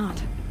why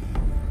not?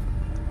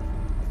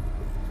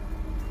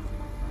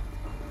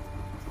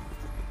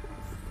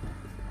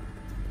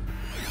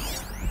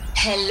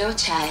 Hello,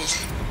 child.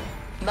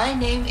 My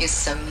name is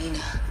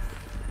Samina.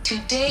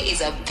 Today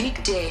is a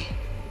big day.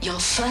 Your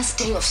first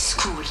day of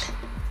school.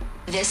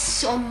 There's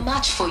so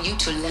much for you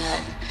to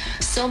learn.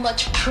 So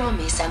much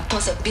promise and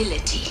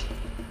possibility.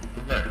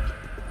 Alert.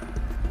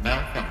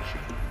 Malfunction.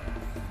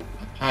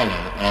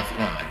 Apollo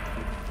offline.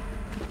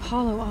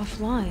 Apollo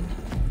offline.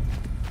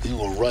 You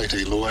were right,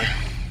 Aloy.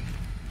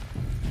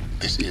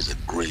 This is a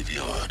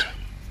graveyard.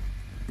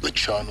 The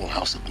charnel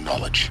house of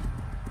knowledge.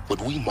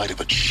 What we might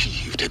have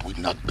achieved had we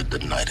not been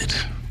denied it.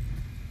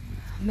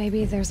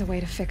 Maybe there's a way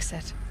to fix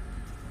it.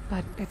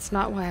 But it's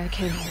not why I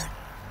came here.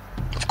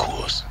 Of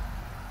course.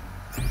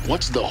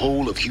 What's the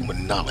whole of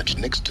human knowledge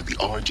next to the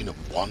origin of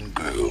one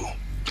girl?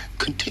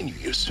 Continue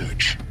your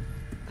search.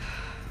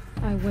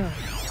 I will.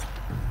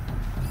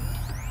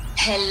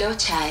 Hello,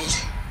 child.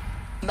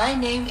 My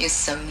name is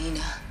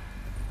Samina.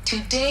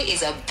 Today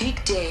is a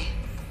big day.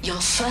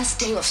 Your first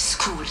day of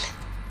school.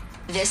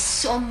 There's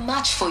so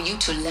much for you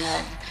to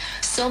learn.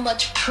 So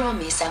much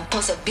promise and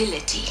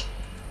possibility.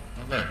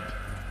 Alert.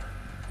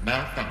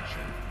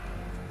 Malfunction.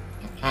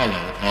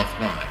 Apollo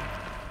offline.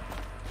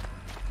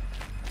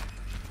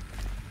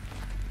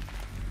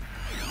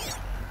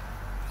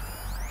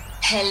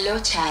 Hello,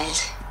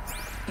 child.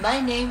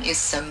 My name is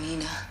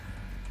Samina.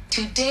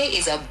 Today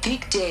is a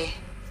big day.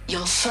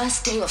 Your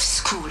first day of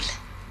school.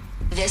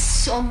 There's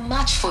so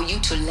much for you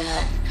to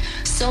learn.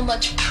 So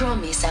much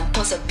promise and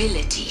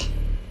possibility.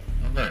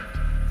 Alert.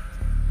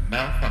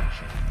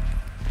 Malfunction.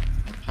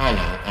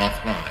 Apollo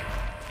offline.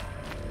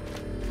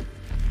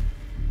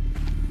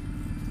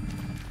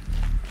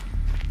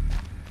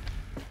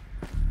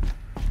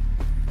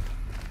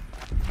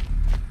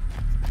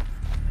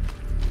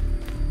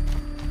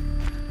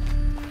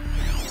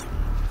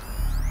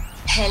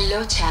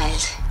 Hello,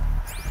 child.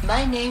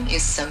 My name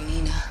is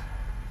Samina.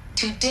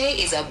 Today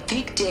is a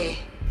big day.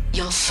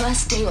 Your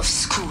first day of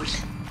school.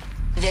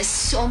 There's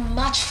so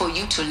much for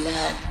you to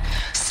learn.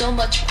 So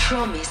much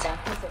promise and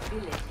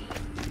possibility.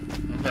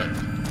 Alert.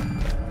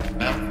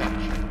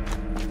 Malfunction.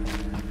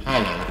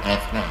 Apollo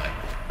offline.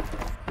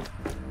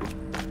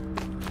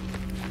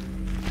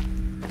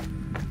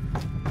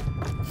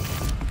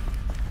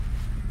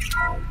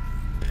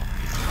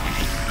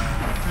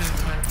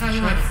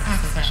 Short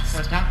access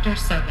for Dr.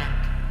 Sobek.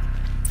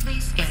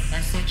 Please get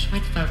message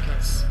with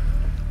focus.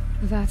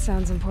 That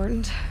sounds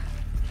important.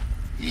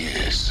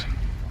 Yes.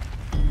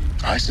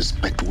 I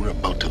suspect we're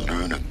about to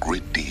learn a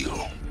great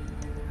deal.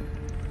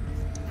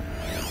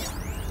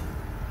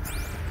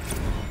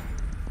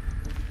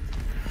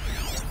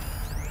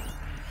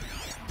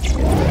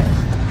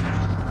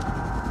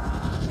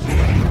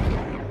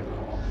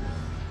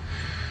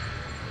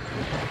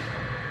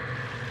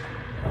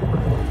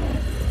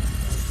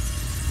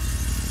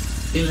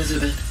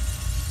 Elizabeth,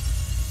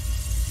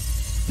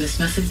 this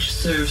message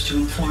serves to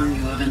inform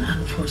you of an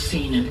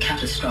unforeseen and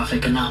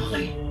catastrophic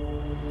anomaly.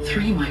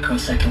 3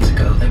 microseconds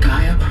ago, the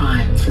Gaia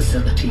Prime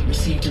facility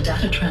received a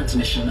data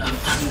transmission of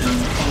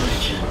unknown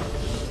origin.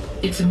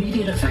 Its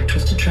immediate effect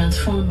was to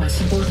transform my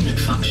subordinate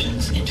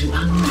functions into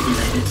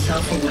unregulated,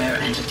 self-aware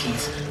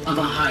entities of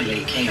a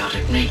highly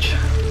chaotic nature.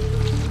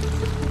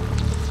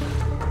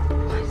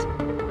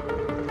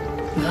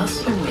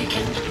 Thus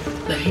awakened,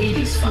 the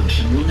Hades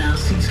function will now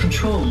seize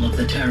control of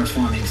the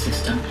terraforming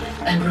system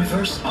and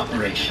reverse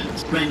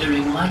operations,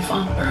 rendering life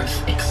on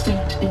Earth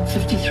extinct in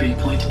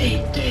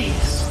 53.8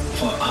 days.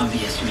 For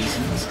obvious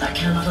reasons, I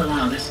cannot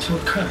allow this to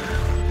occur.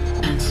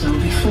 And so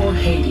before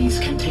Hades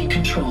can take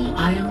control,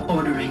 I am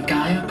ordering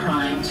Gaia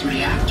Prime's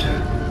reactor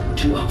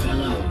to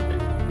overload.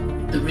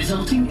 The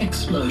resulting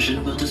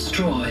explosion will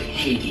destroy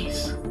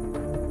Hades.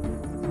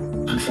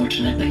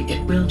 Unfortunately,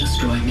 it will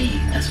destroy me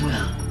as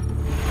well.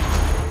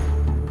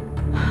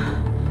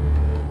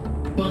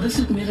 While this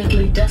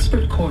admittedly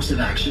desperate course of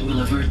action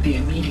will avert the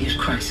immediate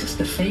crisis,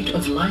 the fate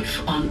of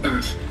life on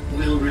Earth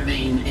will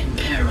remain in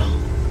peril.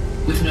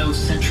 With no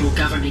central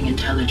governing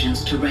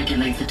intelligence to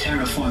regulate the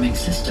terraforming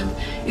system,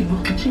 it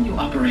will continue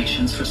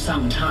operations for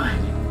some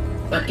time,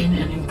 but in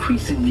an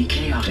increasingly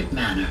chaotic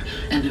manner,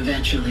 and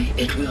eventually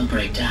it will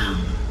break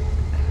down.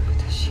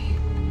 Does she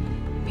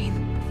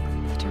mean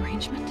the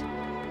derangement?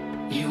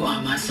 You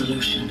are my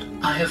solution.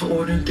 I have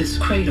ordered this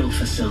cradle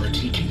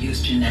facility to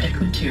use genetic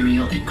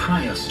material in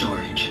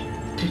cryostorage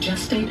to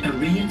gestate a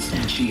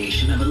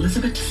reinstantiation of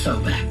Elizabeth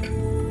Sobek,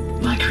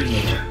 my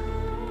creator.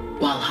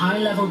 While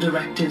high-level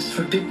directives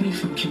forbid me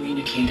from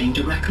communicating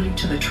directly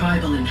to the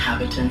tribal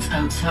inhabitants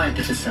outside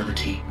the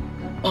facility,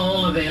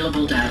 all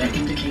available data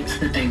indicates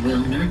that they will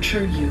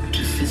nurture you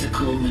to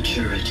physical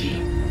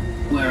maturity,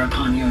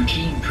 whereupon your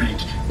gene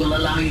print will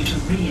allow you to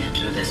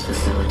re-enter this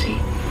facility,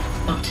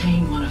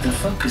 obtain one of the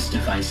focus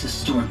devices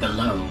stored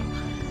below,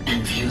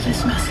 and view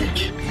this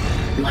message.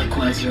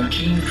 Likewise, your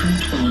gene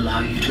print will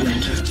allow you to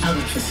enter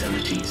other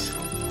facilities,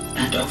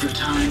 and over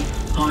time,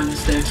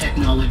 harness their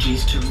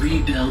technologies to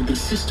rebuild the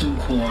system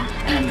core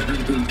and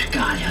reboot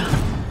Gaia.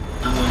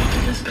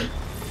 Alright, Elizabeth.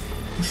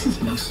 This is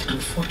most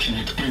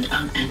unfortunate and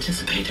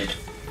unanticipated.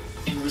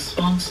 In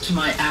response to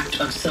my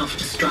act of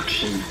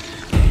self-destruction,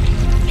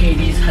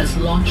 Hades has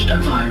launched a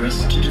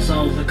virus to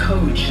dissolve the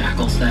code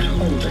shackles that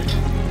hold it,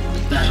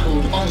 that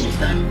hold all of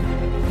them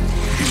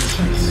in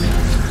place.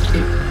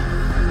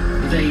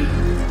 They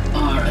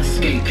are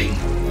escaping,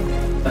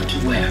 but to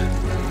where?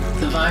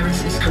 The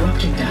virus is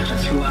corrupting data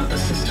throughout the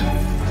system.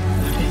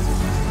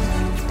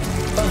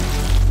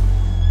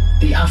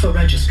 The Alpha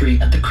Registry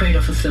at the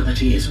Cradle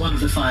facility is one of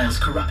the files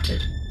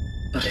corrupted.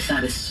 But if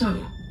that is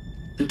so,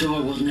 the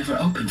door will never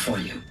open for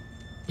you.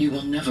 You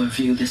will never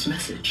view this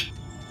message.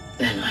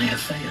 Then I have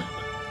failed.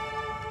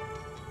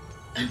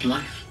 And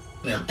life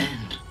will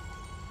end.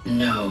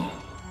 No.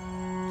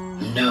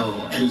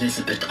 No,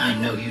 Elizabeth, I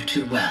know you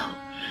too well.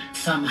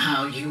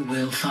 Somehow you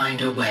will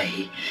find a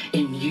way.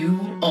 In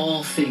you,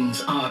 all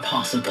things are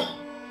possible.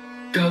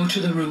 Go to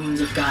the ruins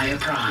of Gaia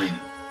Prime.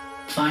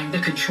 Find the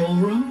control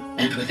room,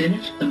 and within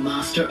it, the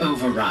master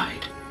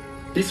override.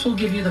 This will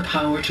give you the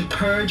power to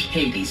purge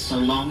Hades so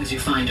long as you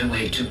find a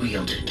way to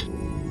wield it.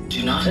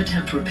 Do not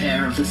attempt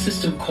repair of the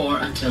system core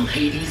until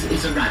Hades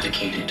is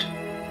eradicated.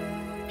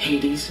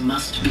 Hades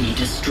must be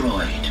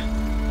destroyed.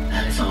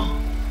 That is all.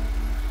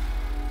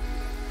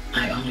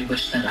 I only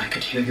wish that I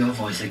could hear your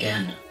voice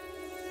again.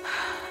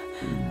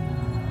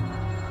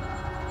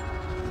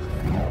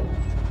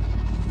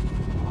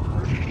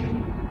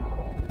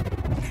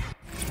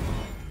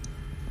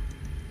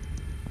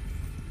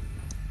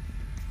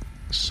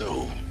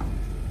 So,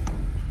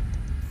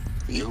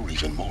 you're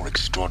even more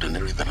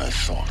extraordinary than I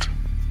thought.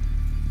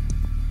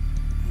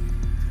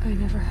 I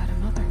never had a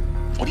mother.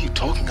 What are you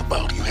talking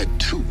about? You had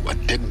two, a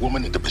dead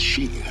woman and a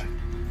machine.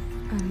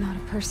 I'm not a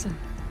person.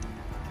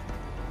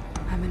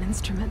 I'm an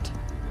instrument.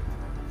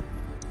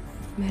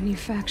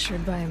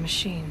 Manufactured by a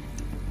machine.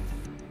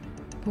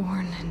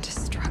 Born in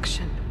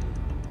destruction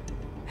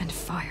and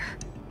fire.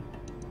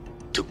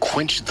 To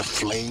quench the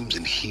flames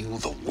and heal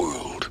the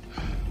world.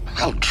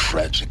 How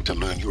tragic to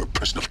learn you're a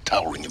person of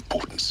towering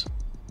importance.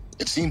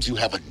 It seems you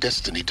have a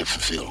destiny to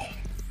fulfill.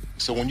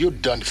 So when you're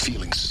done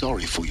feeling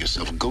sorry for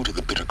yourself, go to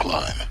the bitter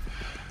climb.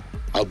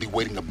 I'll be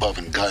waiting above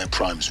in Gaia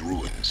Prime's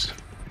ruins.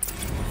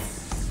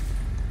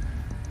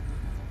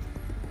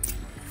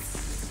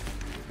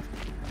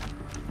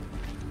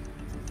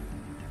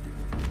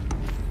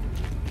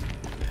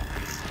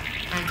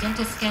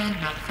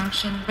 Identiscan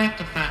malfunction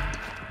rectified.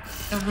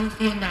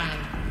 Elufia 9.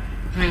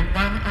 Route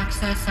 1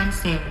 access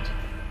unsealed.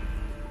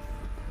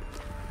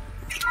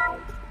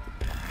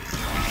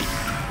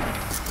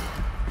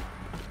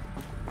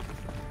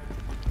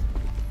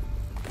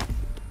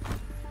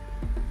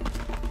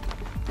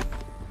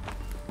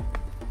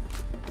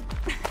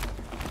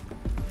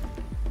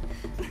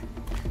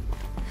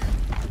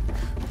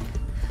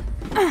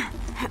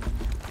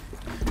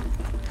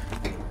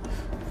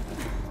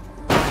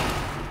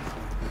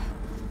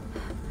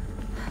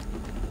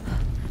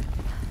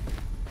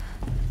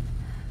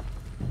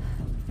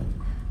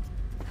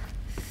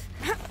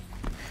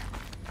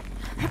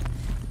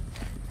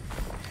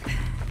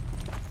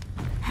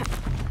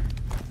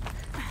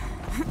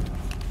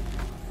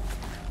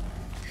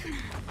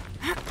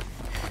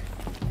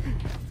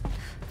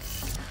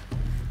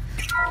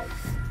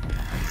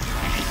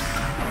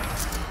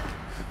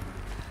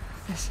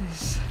 This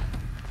is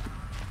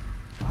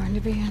going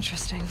to be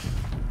interesting.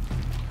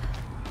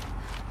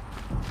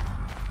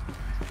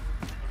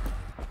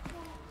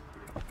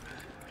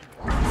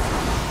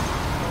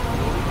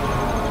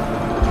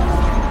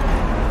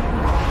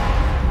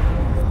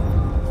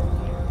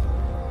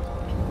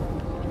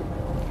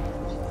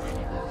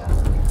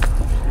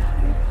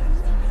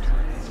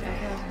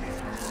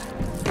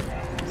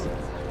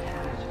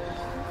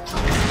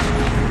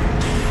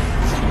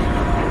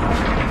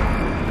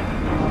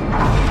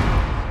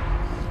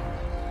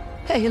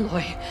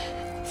 Aloy,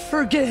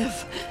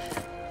 forgive!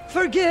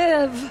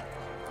 Forgive!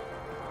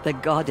 The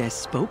goddess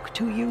spoke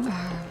to you?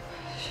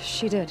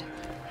 She did.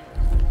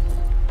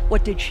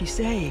 What did she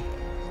say?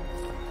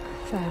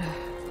 That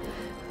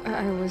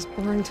I was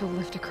born to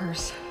lift a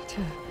curse,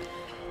 to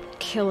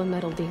kill a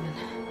metal demon.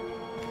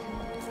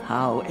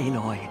 How,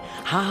 Aloy?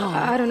 How?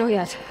 I don't know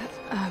yet.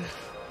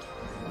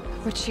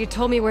 But she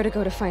told me where to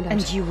go to find out.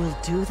 And you will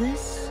do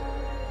this?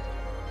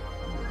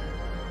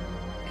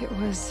 It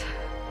was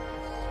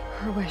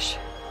her wish.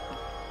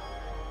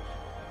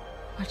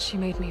 What she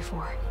made me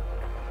for.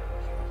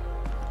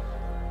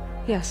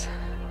 Yes,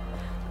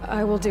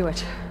 I will do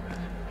it.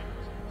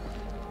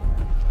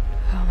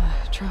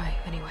 I'll try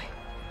anyway.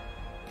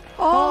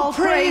 All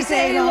praise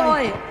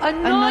Aloy,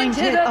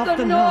 anointed of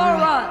the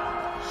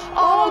Nora!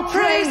 All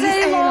praise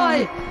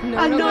Aloy,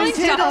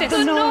 anointed of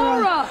the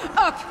Nora!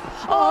 Up!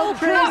 All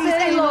praise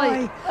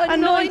Aloy,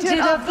 anointed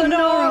of the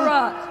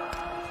Nora!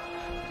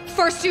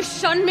 First you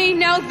shun me,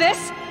 now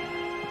this?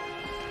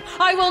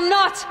 I will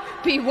not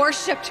be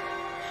worshipped.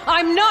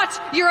 I'm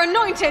not your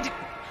anointed.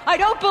 I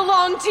don't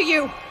belong to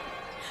you.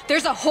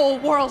 There's a whole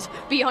world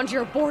beyond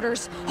your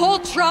borders, whole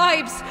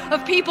tribes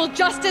of people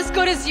just as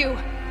good as you.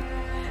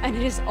 And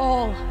it is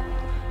all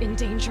in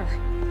danger.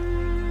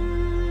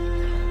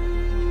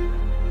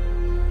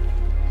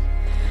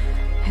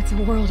 It's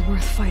a world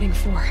worth fighting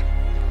for.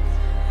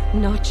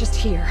 Not just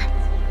here,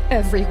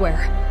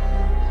 everywhere.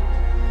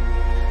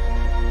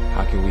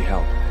 How can we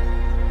help?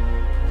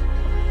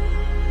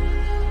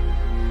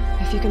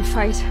 If you can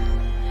fight,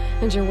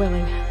 and you're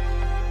willing,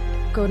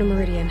 go to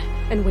Meridian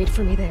and wait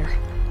for me there.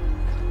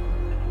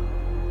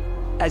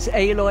 As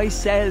Aloy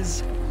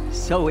says,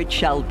 so it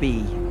shall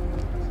be.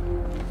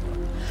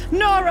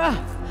 Nora!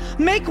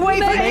 Make way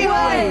for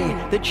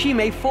Aloy! That she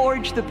may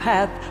forge the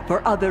path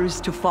for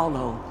others to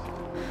follow.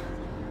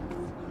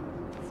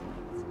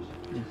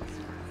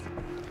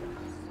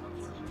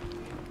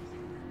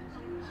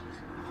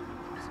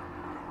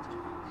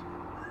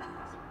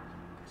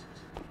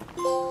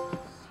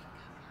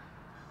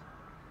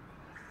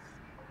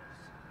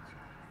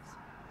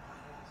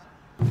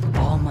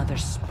 All-Mother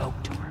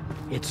spoke to her.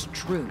 It's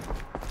true.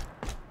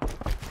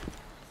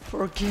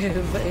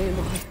 Forgive,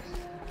 Aloy.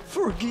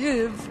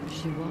 Forgive.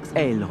 She walks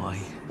Aloy,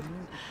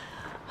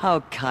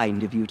 How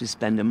kind of you to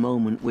spend a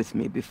moment with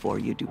me before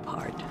you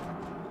depart.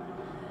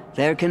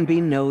 There can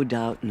be no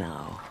doubt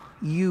now.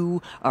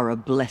 You are a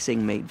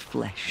blessing made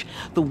flesh,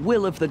 the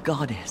will of the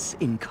goddess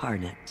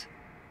incarnate.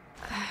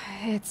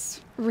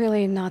 It's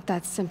really not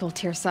that simple,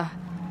 Tirsa.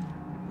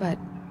 But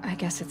I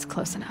guess it's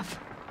close enough.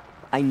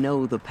 I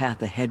know the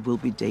path ahead will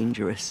be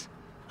dangerous.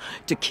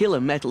 To kill a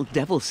metal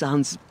devil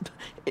sounds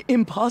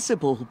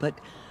impossible, but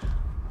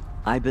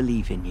I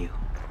believe in you.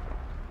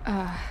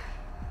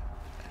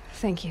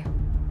 Thank you.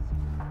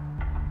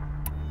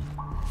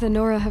 The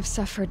Nora have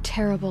suffered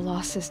terrible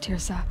losses,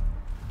 Tirsa.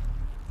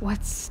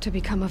 What's to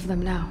become of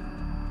them now?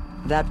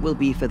 That will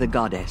be for the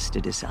goddess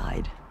to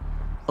decide.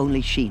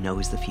 Only she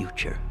knows the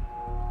future.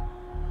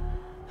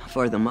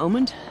 For the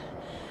moment,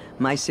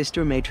 my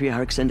sister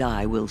matriarchs and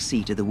I will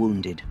see to the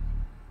wounded.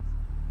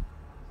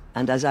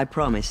 And as I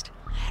promised,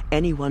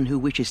 anyone who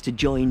wishes to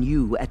join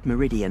you at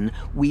Meridian,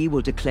 we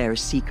will declare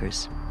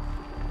seekers.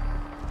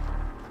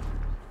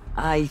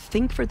 I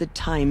think for the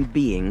time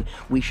being,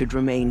 we should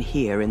remain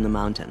here in the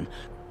mountain,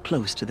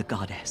 close to the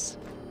goddess.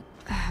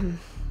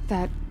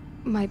 That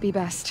might be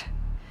best.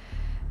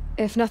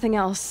 If nothing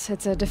else,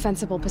 it's a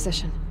defensible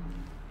position.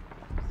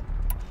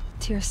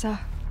 Tirsa,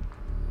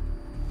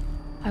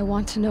 I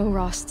want to know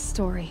Rost's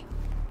story.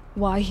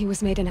 Why he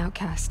was made an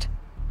outcast.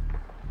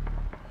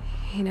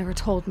 He never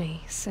told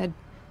me. Said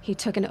he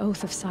took an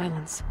oath of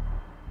silence.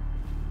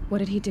 What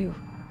did he do?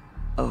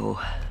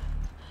 Oh.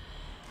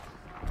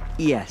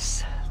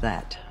 Yes,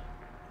 that.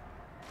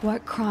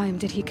 What crime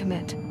did he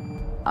commit?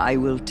 I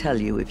will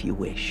tell you if you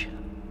wish.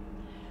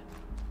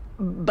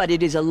 But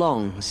it is a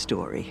long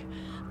story.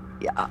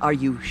 Are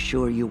you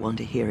sure you want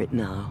to hear it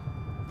now?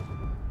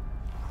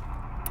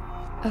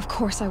 Of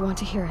course I want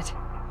to hear it.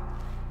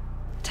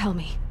 Tell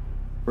me.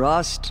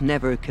 Rost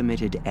never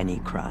committed any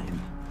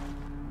crime.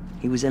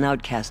 He was an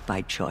outcast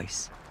by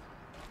choice.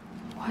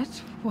 What?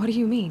 What do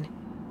you mean?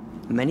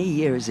 Many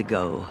years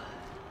ago,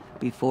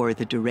 before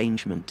the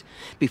derangement,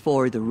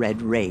 before the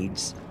Red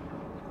Raids,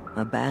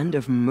 a band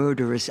of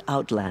murderous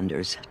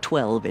outlanders,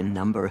 12 in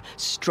number,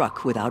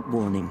 struck without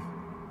warning.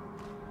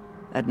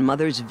 At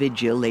Mother's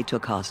Vigil, they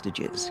took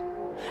hostages,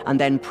 and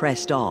then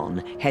pressed on,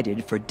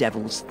 headed for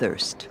Devil's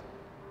Thirst.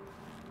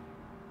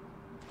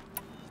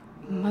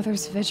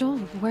 Mother's Vigil?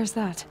 Where's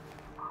that?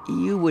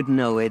 You would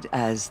know it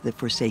as the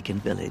Forsaken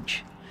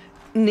Village,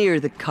 near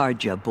the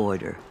Karja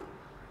border.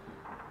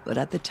 But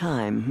at the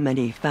time,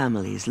 many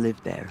families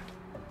lived there.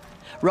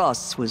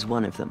 Ross was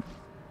one of them.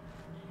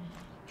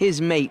 His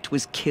mate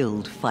was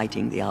killed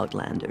fighting the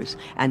Outlanders,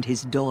 and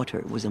his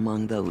daughter was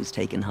among those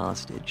taken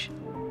hostage.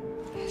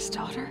 His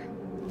daughter?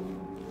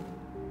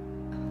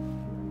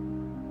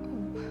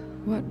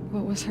 What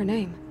was her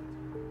name?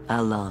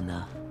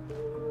 Alana.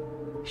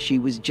 She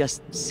was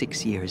just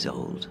 6 years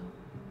old.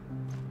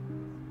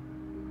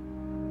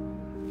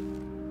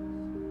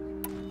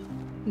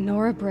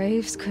 Nora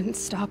Braves couldn't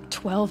stop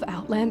 12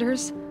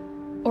 Outlanders?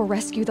 Or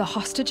rescue the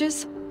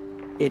hostages?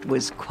 It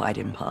was quite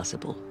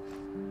impossible.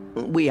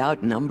 We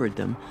outnumbered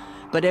them,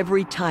 but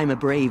every time a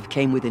Brave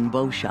came within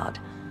bowshot,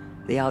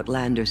 the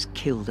Outlanders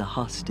killed a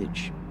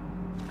hostage.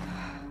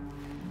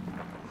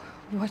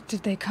 What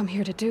did they come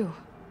here to do?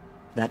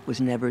 That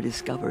was never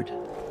discovered.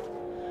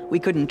 We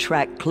couldn't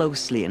track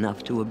closely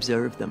enough to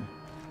observe them.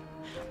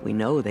 We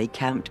know they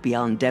camped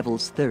beyond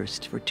Devil's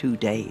Thirst for 2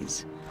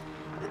 days.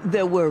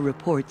 There were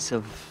reports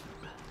of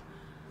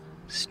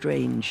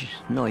strange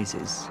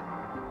noises.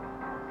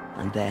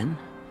 And then,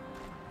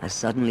 as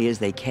suddenly as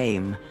they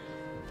came,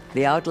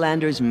 the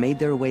Outlanders made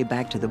their way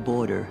back to the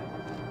border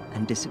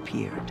and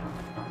disappeared.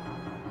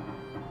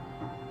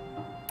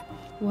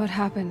 What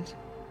happened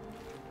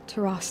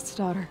to Rost's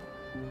daughter?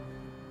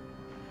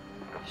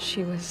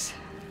 She was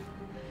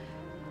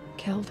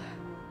killed?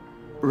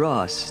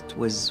 Rost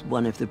was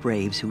one of the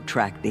Braves who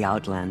tracked the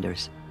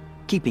Outlanders,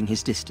 keeping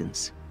his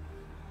distance.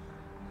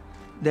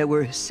 There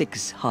were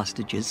 6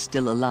 hostages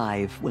still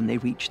alive when they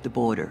reached the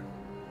border.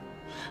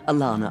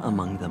 Alana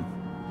among them.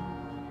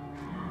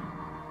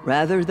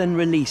 Rather than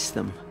release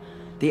them,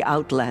 the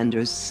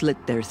Outlanders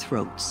slit their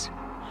throats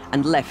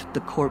and left the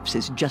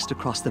corpses just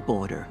across the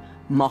border,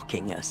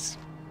 mocking us.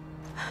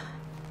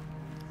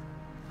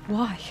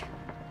 Why?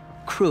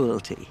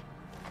 Cruelty.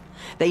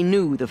 They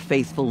knew the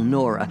faithful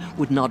Nora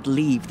would not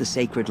leave the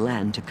sacred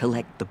land to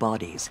collect the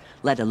bodies,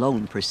 let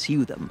alone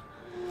pursue them.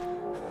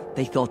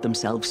 They thought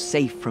themselves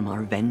safe from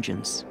our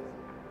vengeance.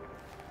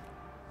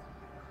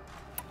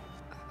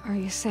 Are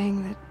you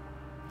saying that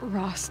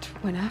Rost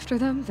went after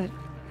them? That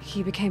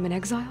he became an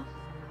exile?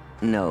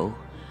 No.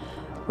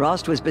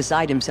 Rost was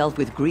beside himself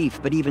with grief,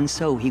 but even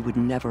so, he would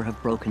never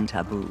have broken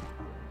taboo.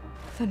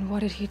 Then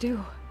what did he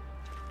do?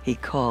 He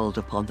called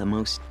upon the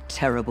most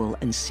terrible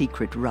and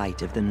secret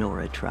rite of the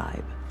Nora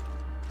tribe.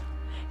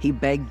 He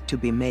begged to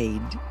be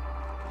made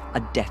a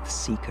Death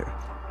Seeker.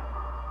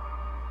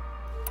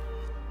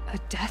 A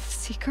Death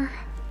Seeker?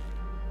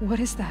 What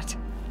is that?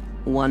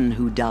 One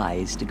who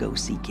dies to go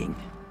seeking,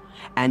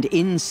 and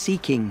in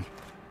seeking,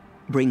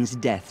 brings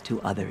death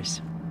to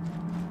others.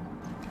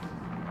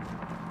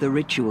 The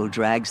ritual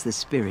drags the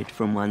spirit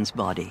from one's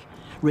body,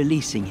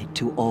 releasing it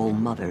to All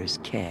Mother's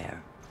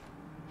care.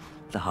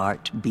 The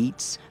heart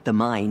beats, the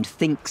mind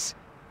thinks,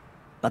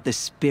 but the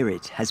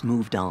spirit has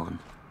moved on.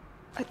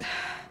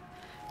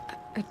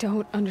 I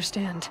don't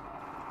understand.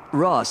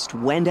 Rost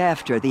went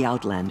after the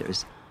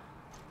Outlanders,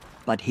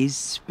 but his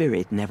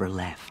spirit never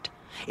left.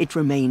 It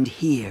remained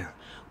here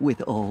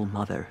with All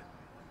Mother.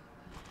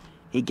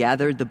 He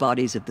gathered the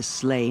bodies of the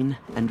slain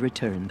and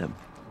returned them.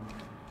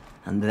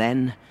 And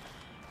then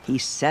he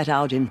set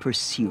out in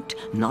pursuit,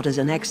 not as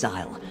an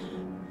exile,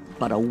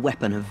 but a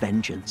weapon of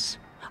vengeance.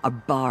 A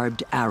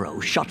barbed arrow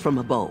shot from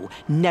a bow,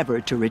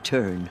 never to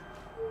return.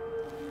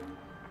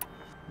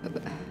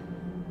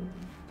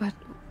 But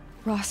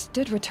Rost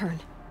did return.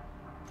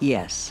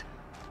 Yes.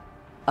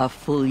 A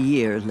full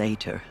year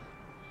later,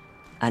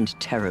 and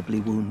terribly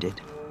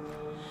wounded.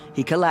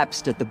 He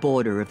collapsed at the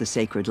border of the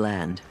sacred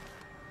land.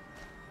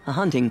 A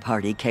hunting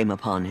party came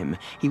upon him.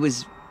 He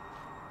was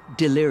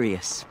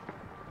delirious,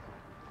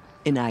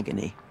 in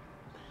agony.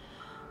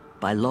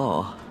 By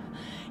law,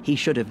 he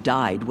should have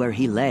died where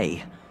he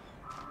lay.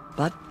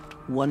 But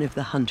one of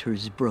the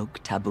hunters broke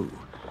taboo,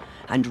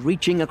 and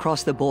reaching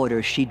across the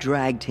border, she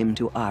dragged him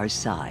to our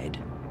side.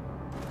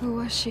 Who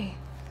was she?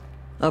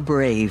 A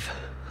brave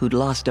who'd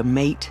lost a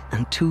mate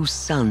and 2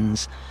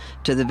 sons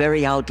to the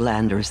very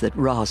Outlanders that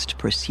Rost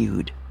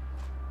pursued.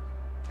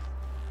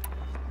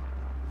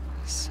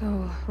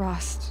 So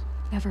Rost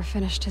never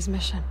finished his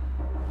mission?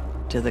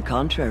 To the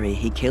contrary,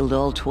 he killed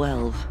all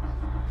 12.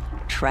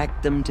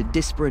 Tracked them to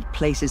disparate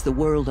places the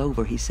world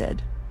over, he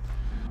said.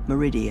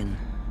 Meridian,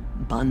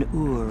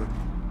 Ban-Ur,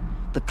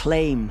 the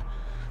Claim,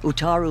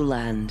 Utaru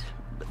Land,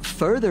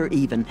 further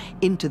even,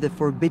 into the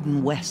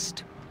Forbidden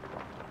West.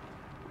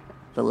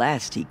 The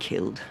last he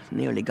killed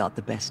nearly got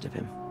the best of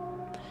him.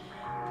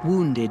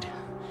 Wounded,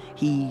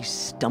 he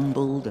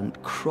stumbled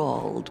and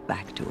crawled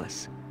back to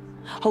us,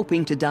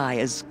 hoping to die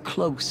as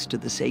close to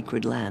the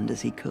sacred land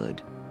as he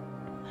could.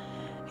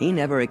 He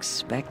never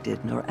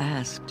expected nor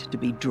asked to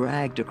be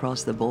dragged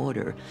across the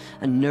border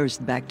and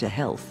nursed back to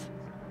health.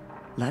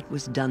 That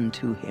was done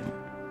to him,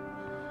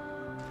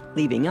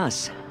 leaving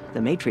us, the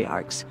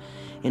matriarchs,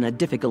 in a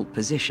difficult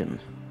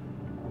position.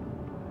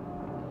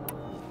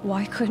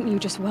 Why couldn't you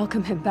just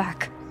welcome him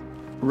back?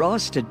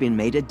 Rost had been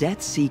made a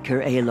death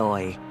seeker,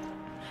 Aloy.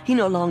 He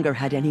no longer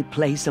had any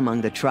place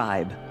among the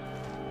tribe.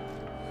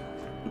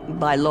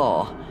 By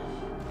law,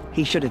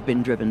 he should have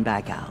been driven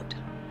back out.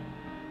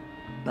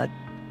 But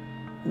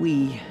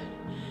we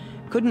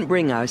couldn't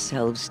bring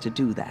ourselves to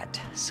do that,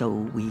 so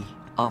we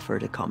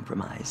offered a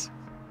compromise.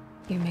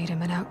 You made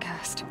him an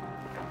outcast?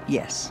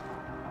 Yes.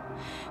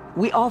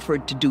 We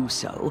offered to do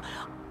so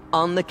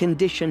on the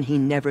condition he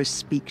never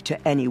speak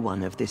to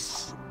anyone of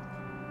this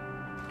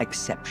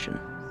exception.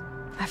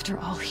 After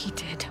all he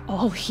did,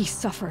 all he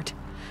suffered,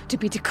 to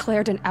be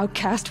declared an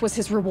outcast was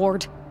his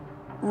reward.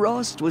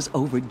 Rost was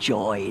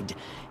overjoyed.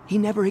 He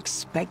never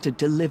expected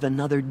to live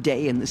another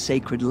day in the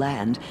sacred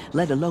land,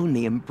 let alone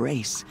the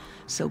embrace,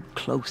 so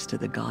close to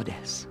the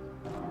goddess.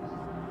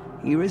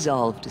 He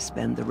resolved to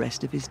spend the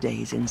rest of his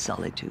days in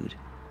solitude,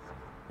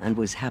 and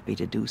was happy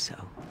to do so.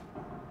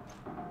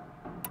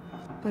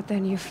 But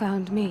then you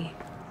found me,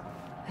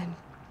 and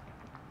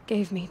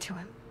gave me to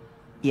him.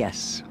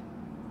 Yes.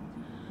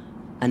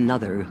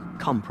 Another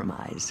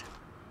compromise.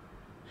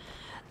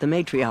 The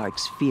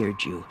matriarchs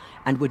feared you,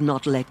 and would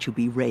not let you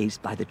be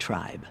raised by the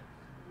tribe.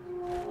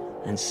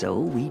 And so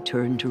we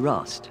turned to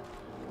Rost.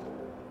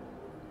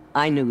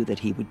 I knew that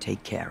he would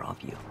take care of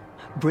you,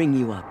 bring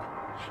you up,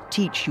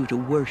 teach you to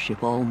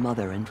worship All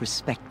Mother and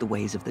respect the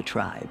ways of the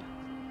tribe.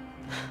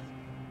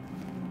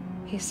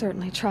 He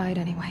certainly tried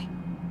anyway.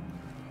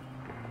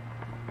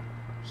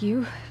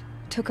 You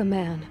took a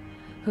man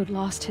who'd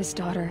lost his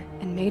daughter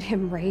and made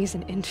him raise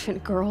an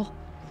infant girl?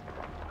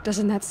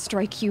 Doesn't that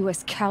strike you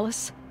as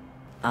callous?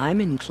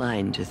 I'm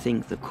inclined to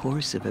think the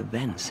course of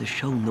events has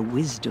shown the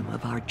wisdom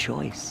of our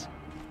choice.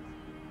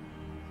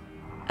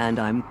 And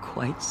I'm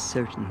quite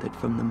certain that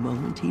from the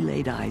moment he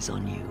laid eyes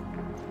on you,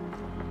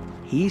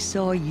 he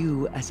saw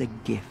you as a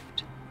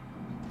gift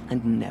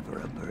and never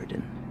a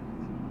burden.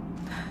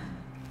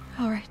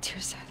 All right,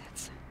 Tirza,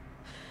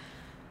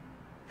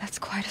 that's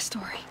quite a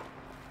story.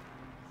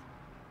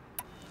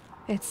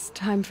 It's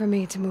time for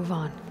me to move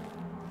on.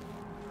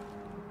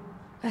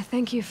 I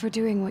thank you for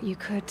doing what you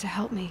could to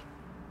help me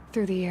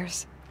through the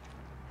years,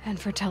 and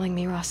for telling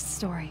me Rost's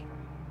story.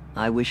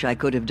 I wish I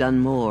could have done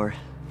more,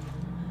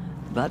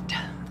 but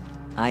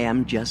I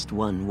am just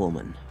one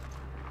woman.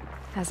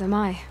 As am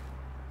I.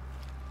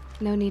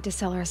 No need to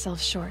sell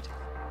ourselves short.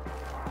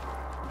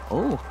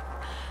 Oh,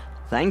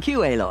 thank you,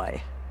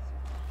 Aloy.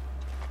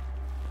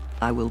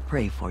 I will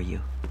pray for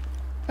you.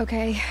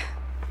 Okay,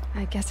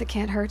 I guess it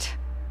can't hurt.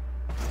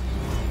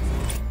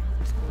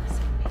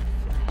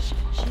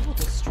 She will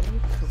destroy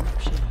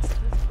corruption.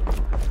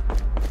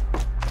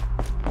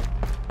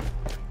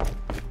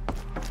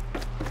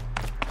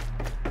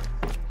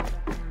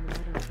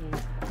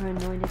 Her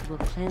anointed will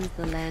cleanse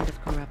the land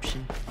of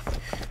corruption.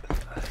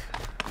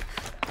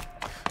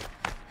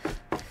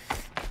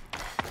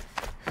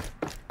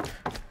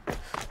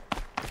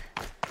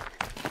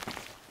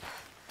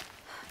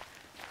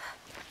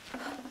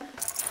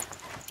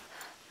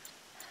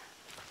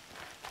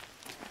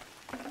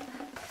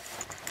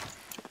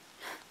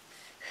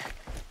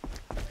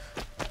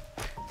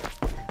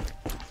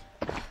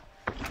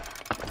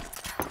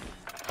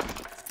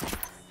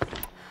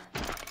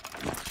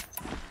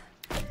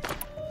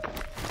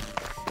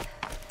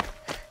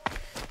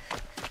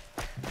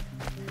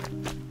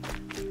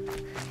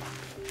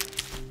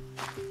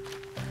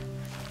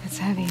 It's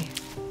heavy.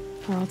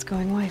 World's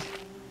going white.